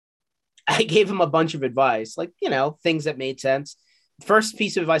I gave him a bunch of advice, like, things that made sense. First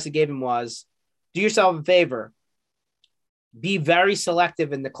piece of advice I gave him was, do yourself a favor. Be very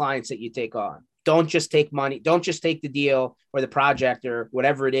selective in the clients that you take on. Don't just take money. Don't just take the deal or the project or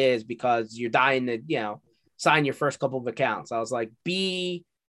whatever it is because you're dying to, sign your first couple of accounts. I was like, be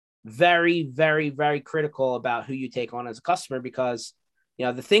very, very, very critical about who you take on as a customer because,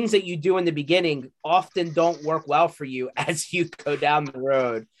 the things that you do in the beginning often don't work well for you as you go down the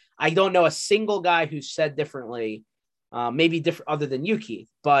road. I don't know a single guy who said differently, maybe different other than you, Keith,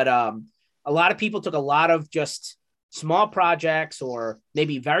 but a lot of people took a lot of just small projects or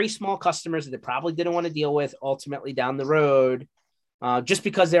maybe very small customers that they probably didn't want to deal with ultimately down the road, just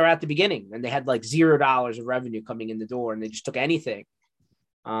because they were at the beginning and they had like $0 of revenue coming in the door and they just took anything.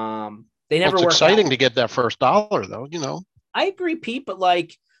 They never it's worked exciting out. to get that first dollar though, I agree, Pete, but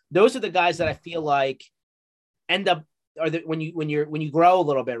like those are the guys that I feel like end up when you grow a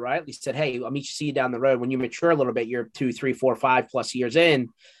little bit, right? You said, hey, I'll see you down the road. When you mature a little bit, you're 2, 3, 4, 5+ years in,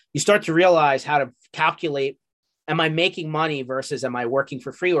 you start to realize how to calculate, am I making money versus am I working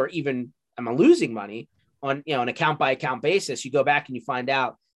for free, or even am I losing money on, an account by account basis? You go back and you find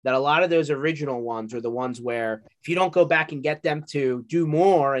out that a lot of those original ones are the ones where if you don't go back and get them to do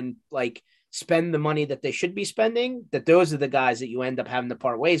more and like spend the money that they should be spending, that those are the guys that you end up having to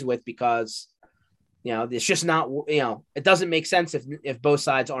part ways with because, it's just not, it doesn't make sense if both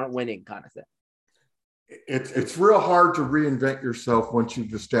sides aren't winning kind of thing. It's real hard to reinvent yourself once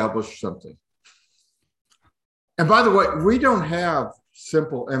you've established something. And by the way, we don't have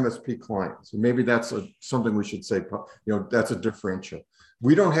simple MSP clients. And maybe that's something we should say, that's a differential.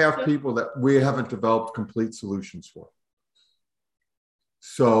 We don't have people that we haven't developed complete solutions for.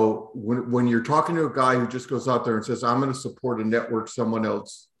 So when you're talking to a guy who just goes out there and says, I'm going to support a network someone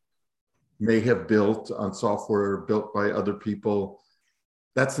else may have built on software built by other people,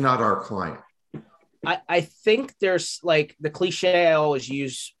 that's not our client. I think there's like the cliche I always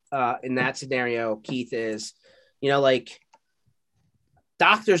use in that scenario, Keith, is, like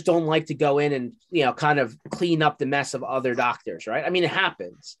doctors don't like to go in and, kind of clean up the mess of other doctors, right? I mean, it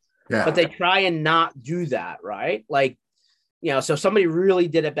happens, but they try and not do that, right? Like, so somebody really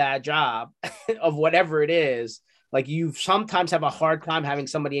did a bad job of whatever it is, like you sometimes have a hard time having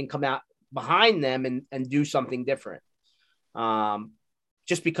somebody in come out behind them and do something different.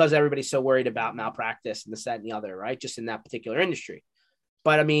 Just because everybody's so worried about malpractice and this, that, and the other, right? Just in that particular industry.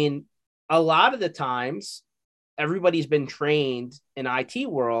 But I mean, a lot of the times everybody's been trained in IT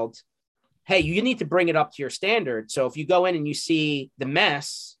world. Hey, you need to bring it up to your standard. So if you go in and you see the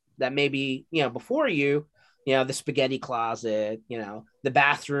mess that maybe, before you, the spaghetti closet, the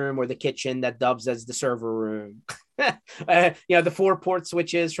bathroom or the kitchen that dubs as the server room, the 4-port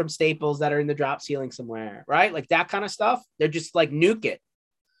switches from Staples that are in the drop ceiling somewhere, right? Like that kind of stuff. They're just like nuke it.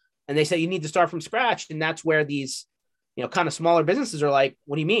 And they say you need to start from scratch. And that's where these, kind of smaller businesses are like,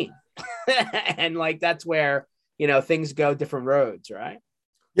 what do you mean? And like, that's where, things go different roads, right?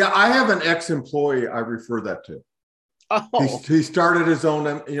 Yeah. I have an ex-employee I refer that to. Oh. He started his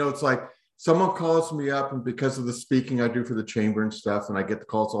own, it's like someone calls me up and because of the speaking I do for the chamber and stuff, and I get the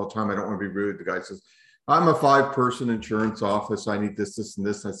calls all the time. I don't want to be rude. The guy says, I'm a 5-person insurance office. I need this, this, and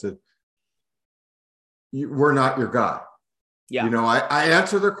this. I said, we're not your guy. Yeah. I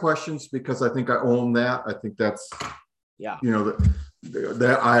answer their questions because I think I own that. I think that's,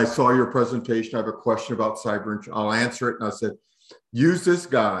 that I saw your presentation. I have a question about cyber insurance. I'll answer it. And I said, use this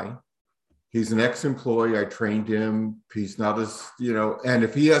guy. He's an ex-employee. I trained him. He's not as, and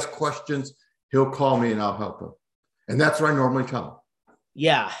if he has questions, he'll call me and I'll help him. And that's what I normally tell him.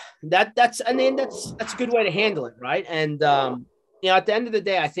 Yeah, that's a good way to handle it. Right. And, at the end of the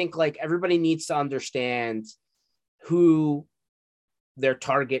day, I think like everybody needs to understand who their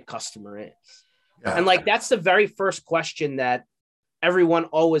target customer is. Yeah. And like, that's the very first question that everyone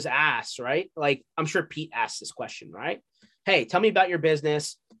always asks, right? Like, I'm sure Pete asked this question, right? Hey, tell me about your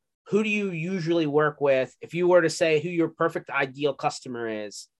business. Who do you usually work with? If you were to say who your perfect ideal customer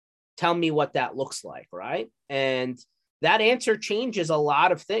is, tell me what that looks like, right? And that answer changes a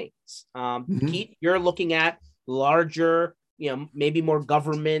lot of things. Pete, you're looking at larger, maybe more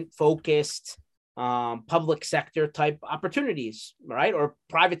government focused, public sector type opportunities, right? Or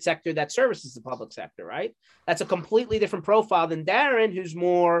private sector that services the public sector, right? That's a completely different profile than Darren, who's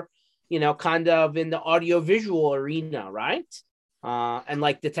more, kind of in the audio-visual arena, right? And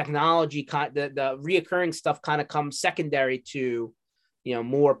like the technology, the reoccurring stuff kind of comes secondary to,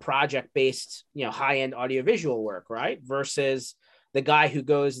 more project-based, high-end audiovisual work, right? Versus the guy who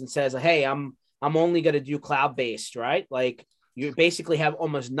goes and says, hey, I'm only going to do cloud-based, right? Like you basically have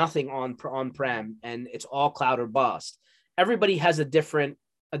almost nothing on-prem and it's all cloud or bust. Everybody has a different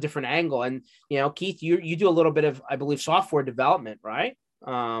angle. And, Keith, you do a little bit of, I believe, software development, right?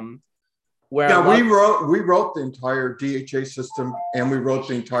 We wrote the entire DHA system and we wrote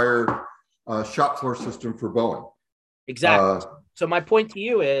the entire shop floor system for Boeing. Exactly. So my point to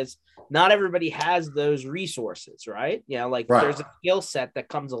you is not everybody has those resources, right? Right. There's a skill set that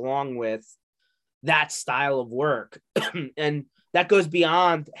comes along with that style of work. And that goes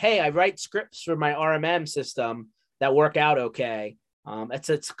beyond, hey, I write scripts for my RMM system that work out okay. It's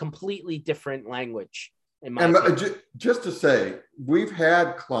a completely different language. Just to say, we've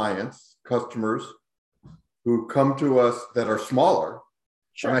had customers who come to us that are smaller.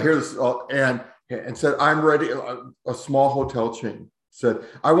 Sure. And I hear this and said, I'm ready. A small hotel chain said,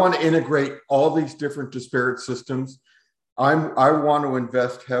 I want to integrate all these different disparate systems. I want to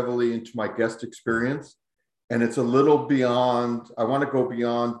invest heavily into my guest experience. And it's a little beyond, I want to go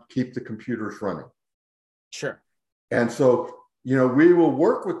beyond keep the computers running. Sure. And so, we will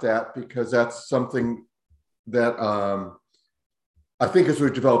work with that because that's something that I think as we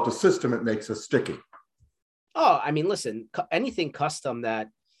develop the system, it makes us sticky. Oh, I mean, listen, anything custom that,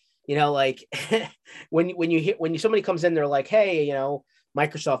 like when somebody comes in, they're like, hey,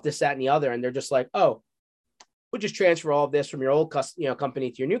 Microsoft, this, that, and the other. And they're just like, oh, we'll just transfer all of this from your old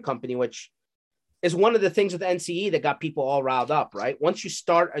company to your new company, which is one of the things with NCE that got people all riled up, right? Once you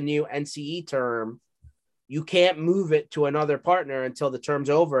start a new NCE term, you can't move it to another partner until the term's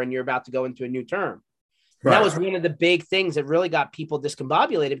over and you're about to go into a new term. Right. That was one of the big things that really got people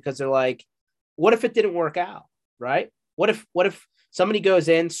discombobulated because they're like, what if it didn't work out, right? What if somebody goes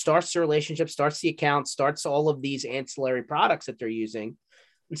in, starts the relationship, starts the account, starts all of these ancillary products that they're using,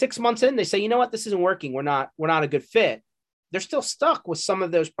 and 6 months in, they say, you know what, this isn't working. We're not a good fit. They're still stuck with some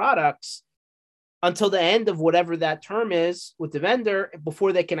of those products until the end of whatever that term is with the vendor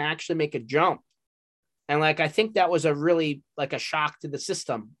before they can actually make a jump. And I think that was a really a shock to the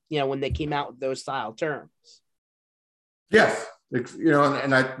system, when they came out with those style terms. Yes.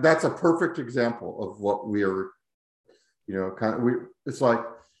 That's a perfect example of what we are, it's like,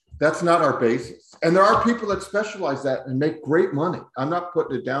 that's not our basis. And there are people that specialize that and make great money. I'm not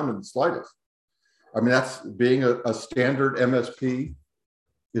putting it down in the slightest. I mean, that's being a standard MSP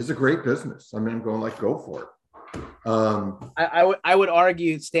is a great business. I mean, I'm going go for it. I would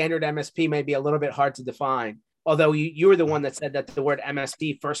argue standard MSP may be a little bit hard to define. Although you were the one that said that the word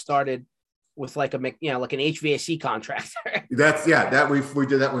MSP first started with like an HVAC contractor. We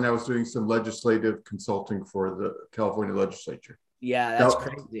did that when I was doing some legislative consulting for the California legislature. Yeah,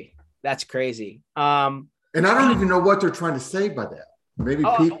 that's crazy. And I don't even know what they're trying to say by that. Maybe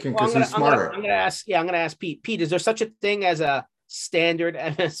Pete can, because he's smarter. I'm gonna ask Pete. Pete, is there such a thing as a standard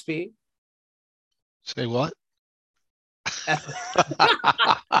MSP? Say what?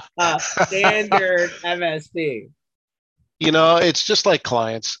 Standard MSP. It's just like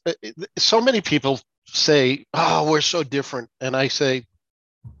clients. So many people say, oh, we're so different. And I say,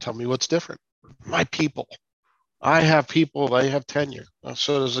 tell me what's different. My people. I have people, I have tenure.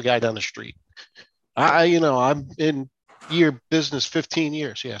 So does the guy down the street. I'm in your business 15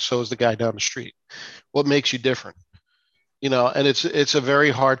 years. Yeah, so is the guy down the street. What makes you different? And it's a very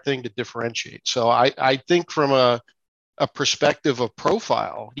hard thing to differentiate. So I think from a perspective of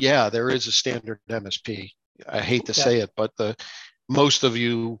profile, yeah, there is a standard MSP. I hate to say it, but most of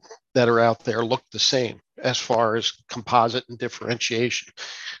you that are out there look the same as far as composite and differentiation.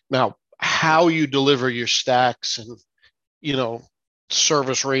 Now, how you deliver your stacks and,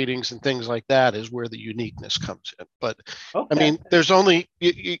 service ratings and things like that is where the uniqueness comes in. But I mean, there's only,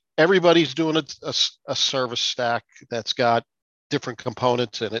 everybody's doing a service stack that's got different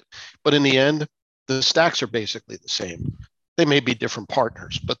components in it. But in the end, the stacks are basically the same. They may be different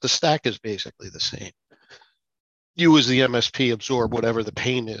partners, but the stack is basically the same. You as the MSP absorb whatever the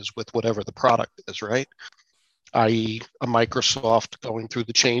pain is with whatever the product is, right? I.e. a Microsoft going through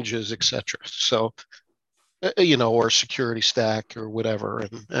the changes, et cetera. So, or a security stack or whatever.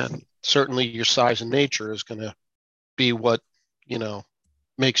 And certainly your size and nature is going to be what,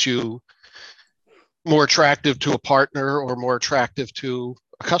 makes you more attractive to a partner or more attractive to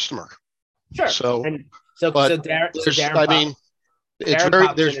a customer. Sure. There's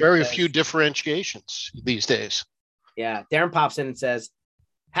very few differentiations these days. Yeah. Darren pops in and says,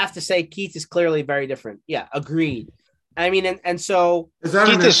 have to say Keith is clearly very different. Yeah, agreed. I mean, and so Is that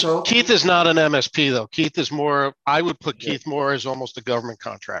an insult? Keith is not an MSP though. Keith is more. I would put Keith more as almost a government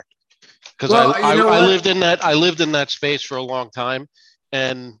contractor because Well, you know I what? lived in that. I lived in that space for a long time,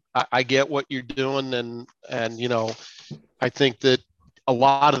 and I get what you're doing, and you know, I think that a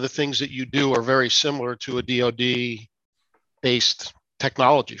lot of the things that you do are very similar to a DoD based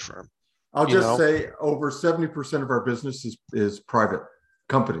technology firm. I'll You just know? say over 70% of our business is private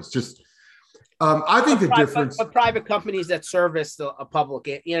companies. Just I think the difference. but private companies that service a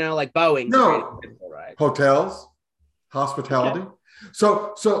public, you know, like Boeing's a great No, example, right? hotels, hospitality. Okay.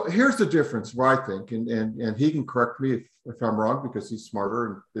 So here's the difference where I think, and he can correct me if I'm wrong because he's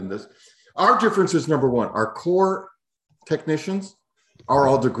smarter in this. Our difference is number one, our core technicians are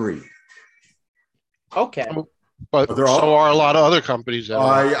all degree. Okay. But They're so all, are a lot of other companies that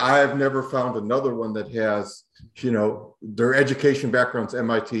are. I have never found another one that has, you know, their education backgrounds,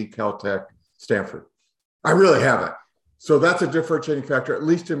 MIT, Caltech, Stanford. I really haven't. So that's a differentiating factor, at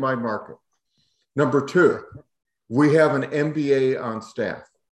least in my market. Number two, we have an MBA on staff.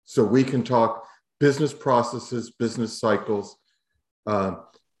 So we can talk business processes, business cycles. My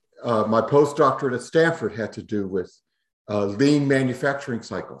postdoctorate at Stanford had to do with lean manufacturing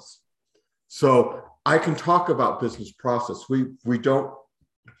cycles. So I can talk about business process.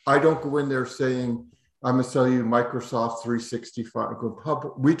 I don't go in there saying, I'm going to sell you Microsoft 365.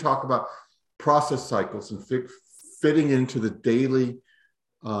 We talk about process cycles and fitting into the daily.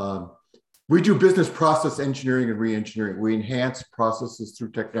 We do business process engineering and re-engineering. We enhance processes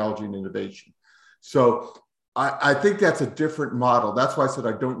through technology and innovation. So I think that's a different model. That's why I said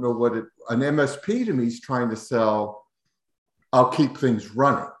I don't know what an MSP to me is trying to sell. I'll keep things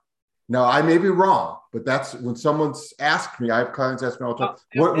running. Now, I may be wrong, but that's when someone's asked me, I have clients ask me all the time,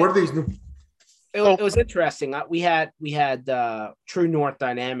 what are these new? It was interesting. We had True North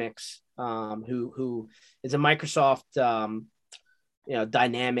Dynamics, who is a Microsoft, you know,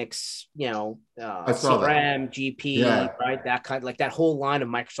 Dynamics, you know, I saw CRM, that. GP, Yeah. right? That kind, like that whole line of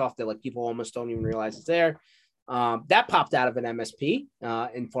Microsoft that like people almost don't even realize it's there. That popped out of an MSP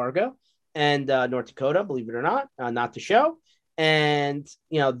in Fargo and North Dakota, believe it or not the show. And,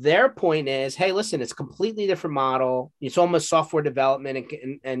 you know, their point is, hey, listen, it's a completely different model. It's almost software development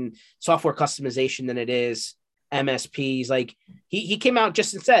and software customization than it is MSPs. Like he came out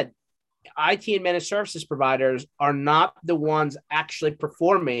just and said, IT and managed services providers are not the ones actually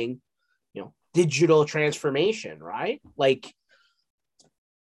performing, you know, digital transformation, right? Like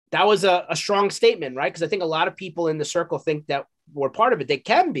that was a strong statement, right? Because I think a lot of people in the circle think that we're part of it. They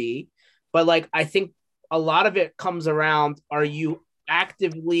can be, but like I think a lot of it comes around, are you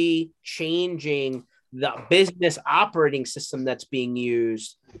actively changing the business operating system that's being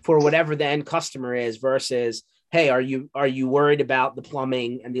used for whatever the end customer is versus, hey, are you worried about the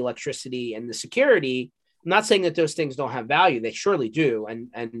plumbing and the electricity and the security? I'm not saying that those things don't have value. They surely do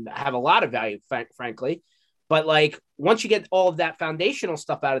and have a lot of value, frankly. But like once you get all of that foundational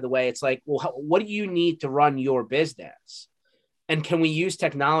stuff out of the way, it's like, well, what do you need to run your business? And can we use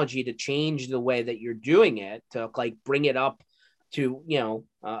technology to change the way that you're doing it to like bring it up to, you know,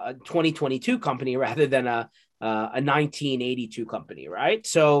 a 2022 company rather than a 1982 company, right?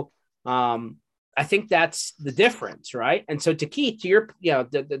 So I think that's the difference, right? And so to Keith, to your, you know,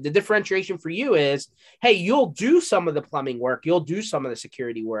 the differentiation for you is, hey, you'll do some of the plumbing work, you'll do some of the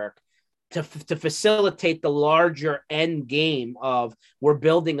security work to facilitate the larger end game of we're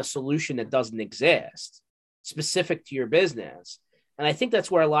building a solution that doesn't exist specific to your business. And I think that's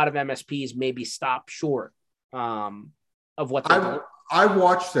where a lot of MSPs maybe stop short of what I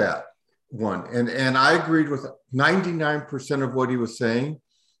watched that one and I agreed with 99% of what he was saying,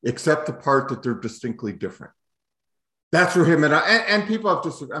 except the part that they're distinctly different. That's for him. And people have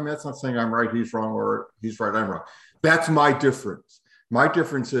just, I mean, that's not saying I'm right, he's wrong, or he's right, I'm wrong. That's my difference. My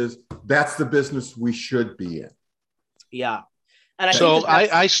difference is that's the business we should be in. Yeah. And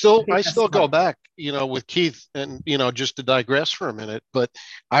I still go back, you know, with Keith and, you know, just to digress for a minute, but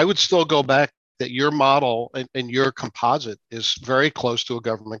I would still go back that your model and your composite is very close to a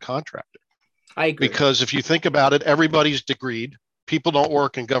government contractor. I agree. Because if you think about it, everybody's degreed. People don't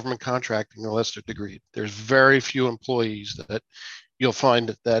work in government contracting unless they're degreed. There's very few employees that you'll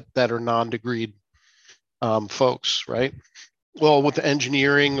find that are non-degreed folks, right? Well, with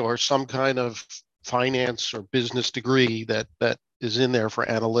engineering or some kind of finance or business degree that is in there for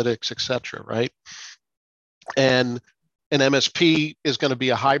analytics, et cetera, right? And an MSP is going to be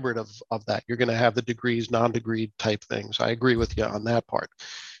a hybrid of that. You're going to have the degrees, non-degree type things. I agree with you on that part.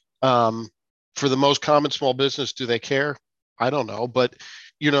 For the most common small business, do they care? I don't know. But,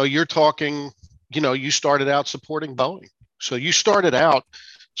 you know, you're talking, you know, you started out supporting Boeing. So you started out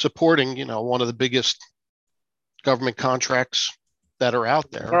supporting, you know, one of the biggest government contracts that are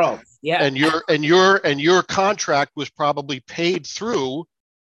out there. World. Yeah. And your contract was probably paid through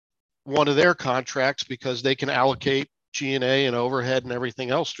one of their contracts because they can allocate G&A and overhead and everything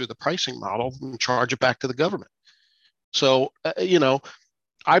else through the pricing model and charge it back to the government. So,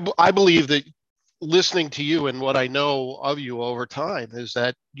 I believe that listening to you and what I know of you over time is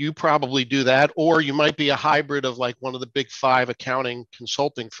that you probably do that, or you might be a hybrid of like one of the big 5 accounting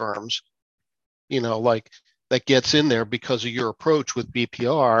consulting firms, like that gets in there because of your approach with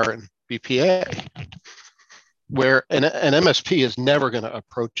BPR and BPA, where an MSP is never going to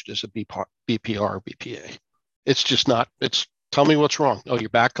approach it as a BPR or BPA. It's just not. It's tell me what's wrong. Oh, your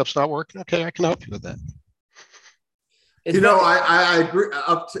backup's not working. Okay, I can help you with that. I agree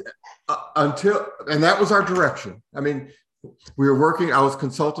until, and that was our direction. I mean, we were working, I was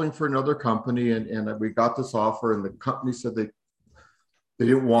consulting for another company and we got this offer and the company said they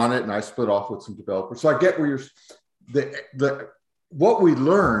didn't want it. And I split off with some developers. So I get where what we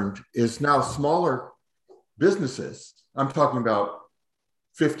learned is now smaller businesses, I'm talking about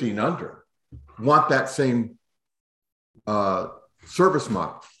 15 under, want that same service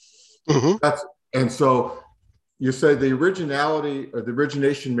model. Mm-hmm. And so you say the originality or the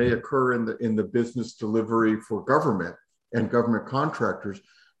origination may occur in the business delivery for government and government contractors,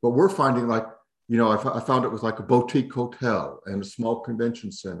 but we're finding like, I found it was like a boutique hotel and a small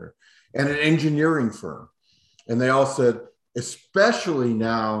convention center and an engineering firm. And they all said, especially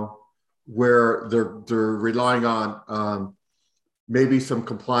now where they're relying on maybe some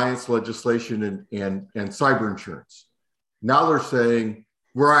compliance legislation and cyber insurance. Now they're saying,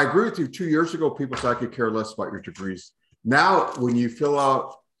 where I agree with you 2 years ago, people said I could care less about your degrees. Now, when you fill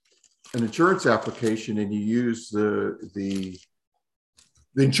out an insurance application and you use the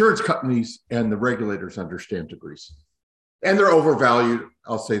insurance companies and the regulators understand degrees. And they're overvalued.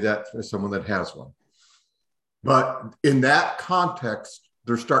 I'll say that as someone that has one. But in that context,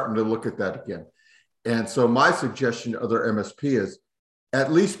 they're starting to look at that again. And so my suggestion to other MSP is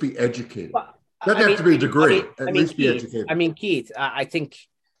at least be educated. Well, doesn't have to be a degree. At least be educated. I mean, Keith, I think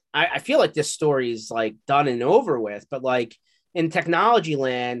I feel like this story is like done and over with, but like in technology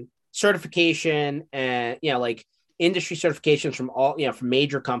land, certification and, like industry certifications from all, from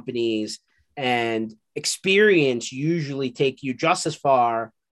major companies and experience usually take you just as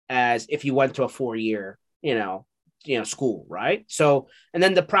far as if you went to a 4-year, school, right? So, and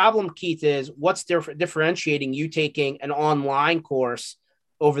then the problem, Keith, is what's differentiating you taking an online course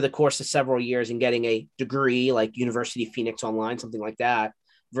over the course of several years and getting a degree like University of Phoenix Online, something like that,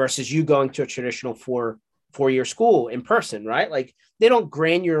 versus you going to a traditional four-year school in person, right? Like they don't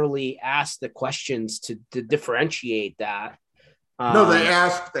granularly ask the questions to differentiate that. No, they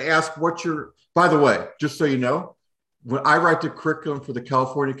ask what by the way, just so you know, when I write the curriculum for the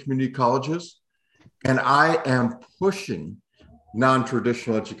California community colleges, and I am pushing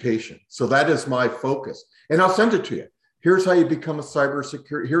non-traditional education. So that is my focus. And I'll send it to you. Here's how you become a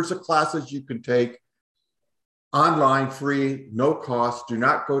cybersecurity. Here's the classes you can take online, free, no cost. Do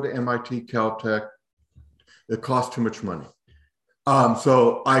not go to MIT, Caltech. It costs too much money.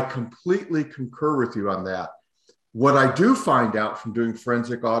 So I completely concur with you on that. What I do find out from doing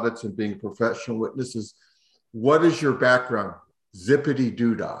forensic audits and being a professional witness is, what is your background? Zippity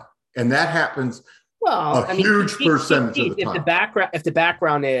doodah. And that happens huge percentage of the time. If the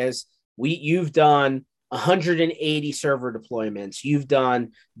background is you've done 180 server deployments, you've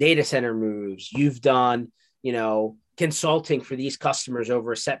done data center moves, you've done, consulting for these customers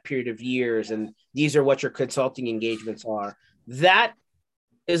over a set period of years, and these are what your consulting engagements are. That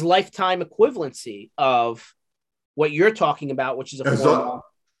is lifetime equivalency of what you're talking about, which is as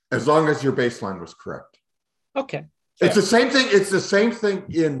long as your baseline was correct. Okay. Fair. It's the same thing. It's the same thing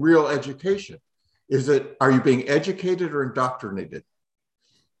in real education. Are you being educated or indoctrinated?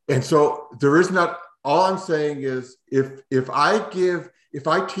 And so there is not, all I'm saying is if I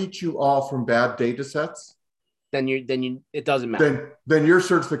teach you all from bad data sets, then it doesn't matter. Then your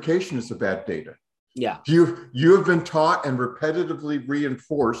certification is a bad data. Yeah. You have been taught and repetitively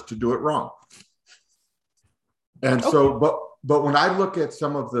reinforced to do it wrong. And so, but when I look at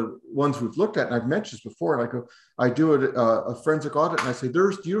some of the ones we've looked at, and I've mentioned this before, and I do a forensic audit, and I say, you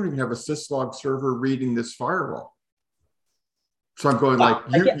don't even have a syslog server reading this firewall. So I'm going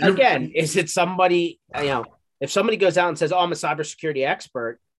again, is it somebody, if somebody goes out and says, oh, I'm a cybersecurity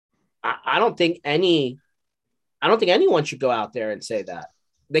expert, I don't think anyone should go out there and say that.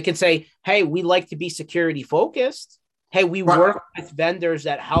 They can say, hey, we like to be security focused. Hey, we work with vendors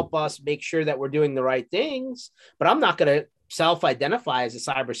that help us make sure that we're doing the right things, but I'm not going to self-identify as a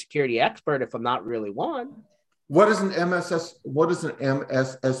cybersecurity expert if I'm not really one. What is an MSSP?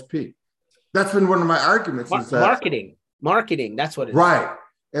 That's been one of my arguments is that marketing. That's what it is. Right.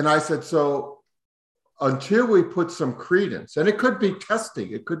 And I said, so until we put some credence, and it could be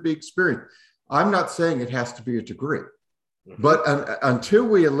testing, it could be experience. I'm not saying it has to be a degree, but until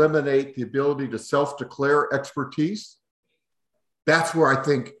we eliminate the ability to self-declare expertise, that's where I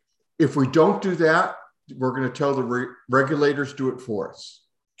think if we don't do that, we're going to tell the regulators do it for us.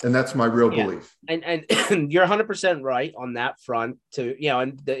 And that's my real belief. And you're 100% right on that front too.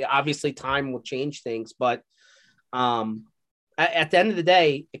 And obviously time will change things, but at the end of the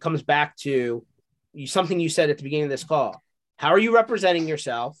day, it comes back to something you said at the beginning of this call. How are you representing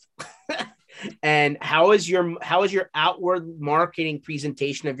yourself? And how is your outward marketing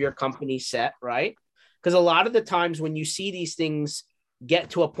presentation of your company set, right? Because a lot of the times when you see these things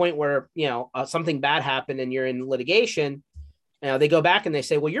get to a point where, something bad happened and you're in litigation, they go back and they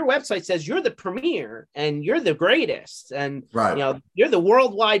say, well, your website says you're the premier and you're the greatest. And, you're the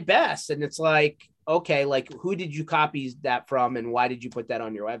worldwide best. And it's like, okay, like who did you copy that from? And why did you put that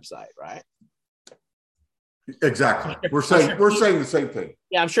on your website? Right. Exactly. We're saying the same thing.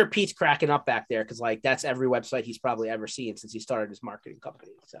 Yeah. I'm sure Pete's cracking up back there. Cause like, that's every website he's probably ever seen since he started his marketing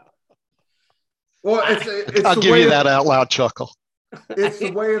company. So. Well, it's I'll give you that out loud chuckle. It's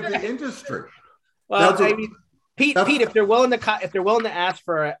the way of the industry. Well, Pete, if they're willing to ask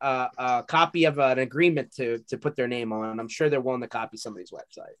for a copy of an agreement to put their name on, I'm sure they're willing to copy somebody's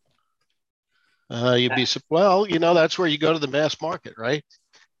website. That's where you go to the mass market, right?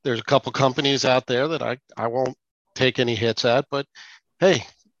 There's a couple companies out there that I won't take any hits at, but hey,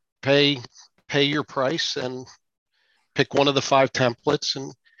 pay your price and pick one of the 5 templates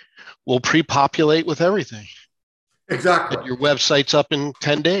and we'll pre-populate with everything. Exactly. And your website's up in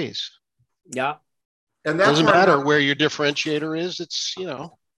 10 days. Yeah. And that doesn't matter where your differentiator is. It's,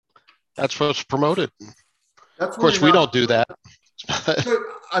 that's what's promoted. Of course, we don't do that.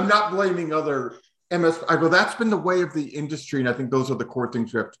 I'm not blaming other MS. I go, that's been the way of the industry. And I think those are the core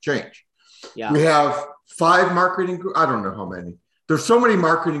things we have to change. Yeah. We have 5 marketing gurus. I don't know how many. There's so many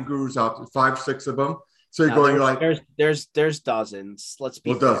marketing gurus out there, 5, 6 of them. So you're going like there's dozens. Let's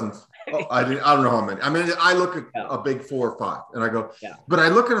be dozens. I don't know how many. I mean, I look at a big 4 or 5 and I go, but I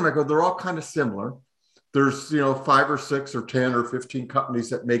look at them, I go, they're all kind of similar. There's 5 or 6 or 10 or 15 companies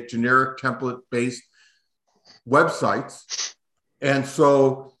that make generic template-based websites. And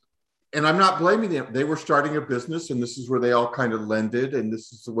I'm not blaming them. They were starting a business and this is where they all kind of lended and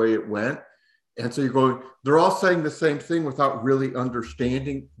this is the way it went. And so you're going, they're all saying the same thing without really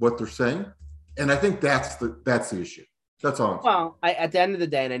understanding what they're saying. And I think that's the issue. That's all. Well, at the end of the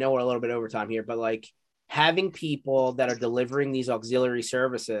day, and I know we're a little bit over time here, but like having people that are delivering these auxiliary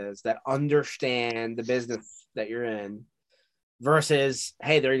services that understand the business that you're in versus,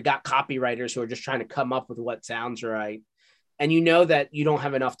 hey, they got copywriters who are just trying to come up with what sounds right. And that you don't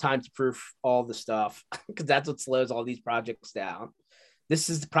have enough time to proof all the stuff because that's what slows all these projects down. This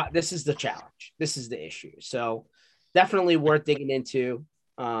is the challenge. This is the issue. So definitely worth digging into.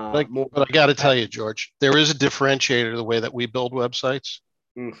 But I got to tell you, George, there is a differentiator the way that we build websites.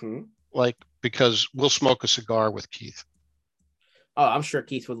 Mm-hmm. Like, because we'll smoke a cigar with Keith. Oh, I'm sure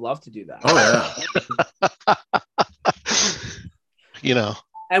Keith would love to do that. Oh yeah.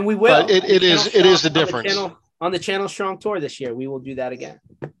 And we will. But it is the difference. On the Channel Strong Tour this year, we will do that again.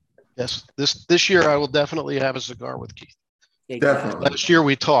 Yes, this year I will definitely have a cigar with Keith. Definitely. Last year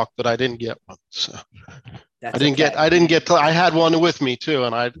we talked, but I didn't get one. So I didn't get. I had one with me too,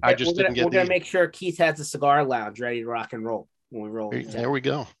 and I just didn't get. We're gonna make sure Keith has a cigar lounge ready to rock and roll when we roll. There we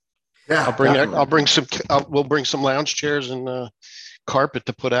go. Yeah, I'll bring some. We'll bring some lounge chairs and carpet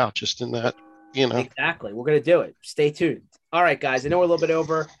to put out just in that. Exactly. We're gonna do it. Stay tuned. All right, guys. I know we're a little bit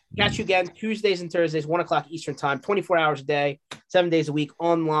over. Catch you again Tuesdays and Thursdays, 1:00 Eastern time, 24 hours a day, 7 days a week,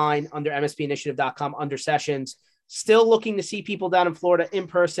 online under mspinitiative.com under sessions. Still looking to see people down in Florida in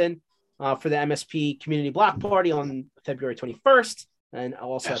person for the MSP Community Block Party on February 21st, and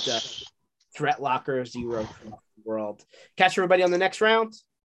also at the Threat Locker 0 World. Catch everybody on the next round.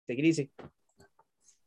 Take it easy.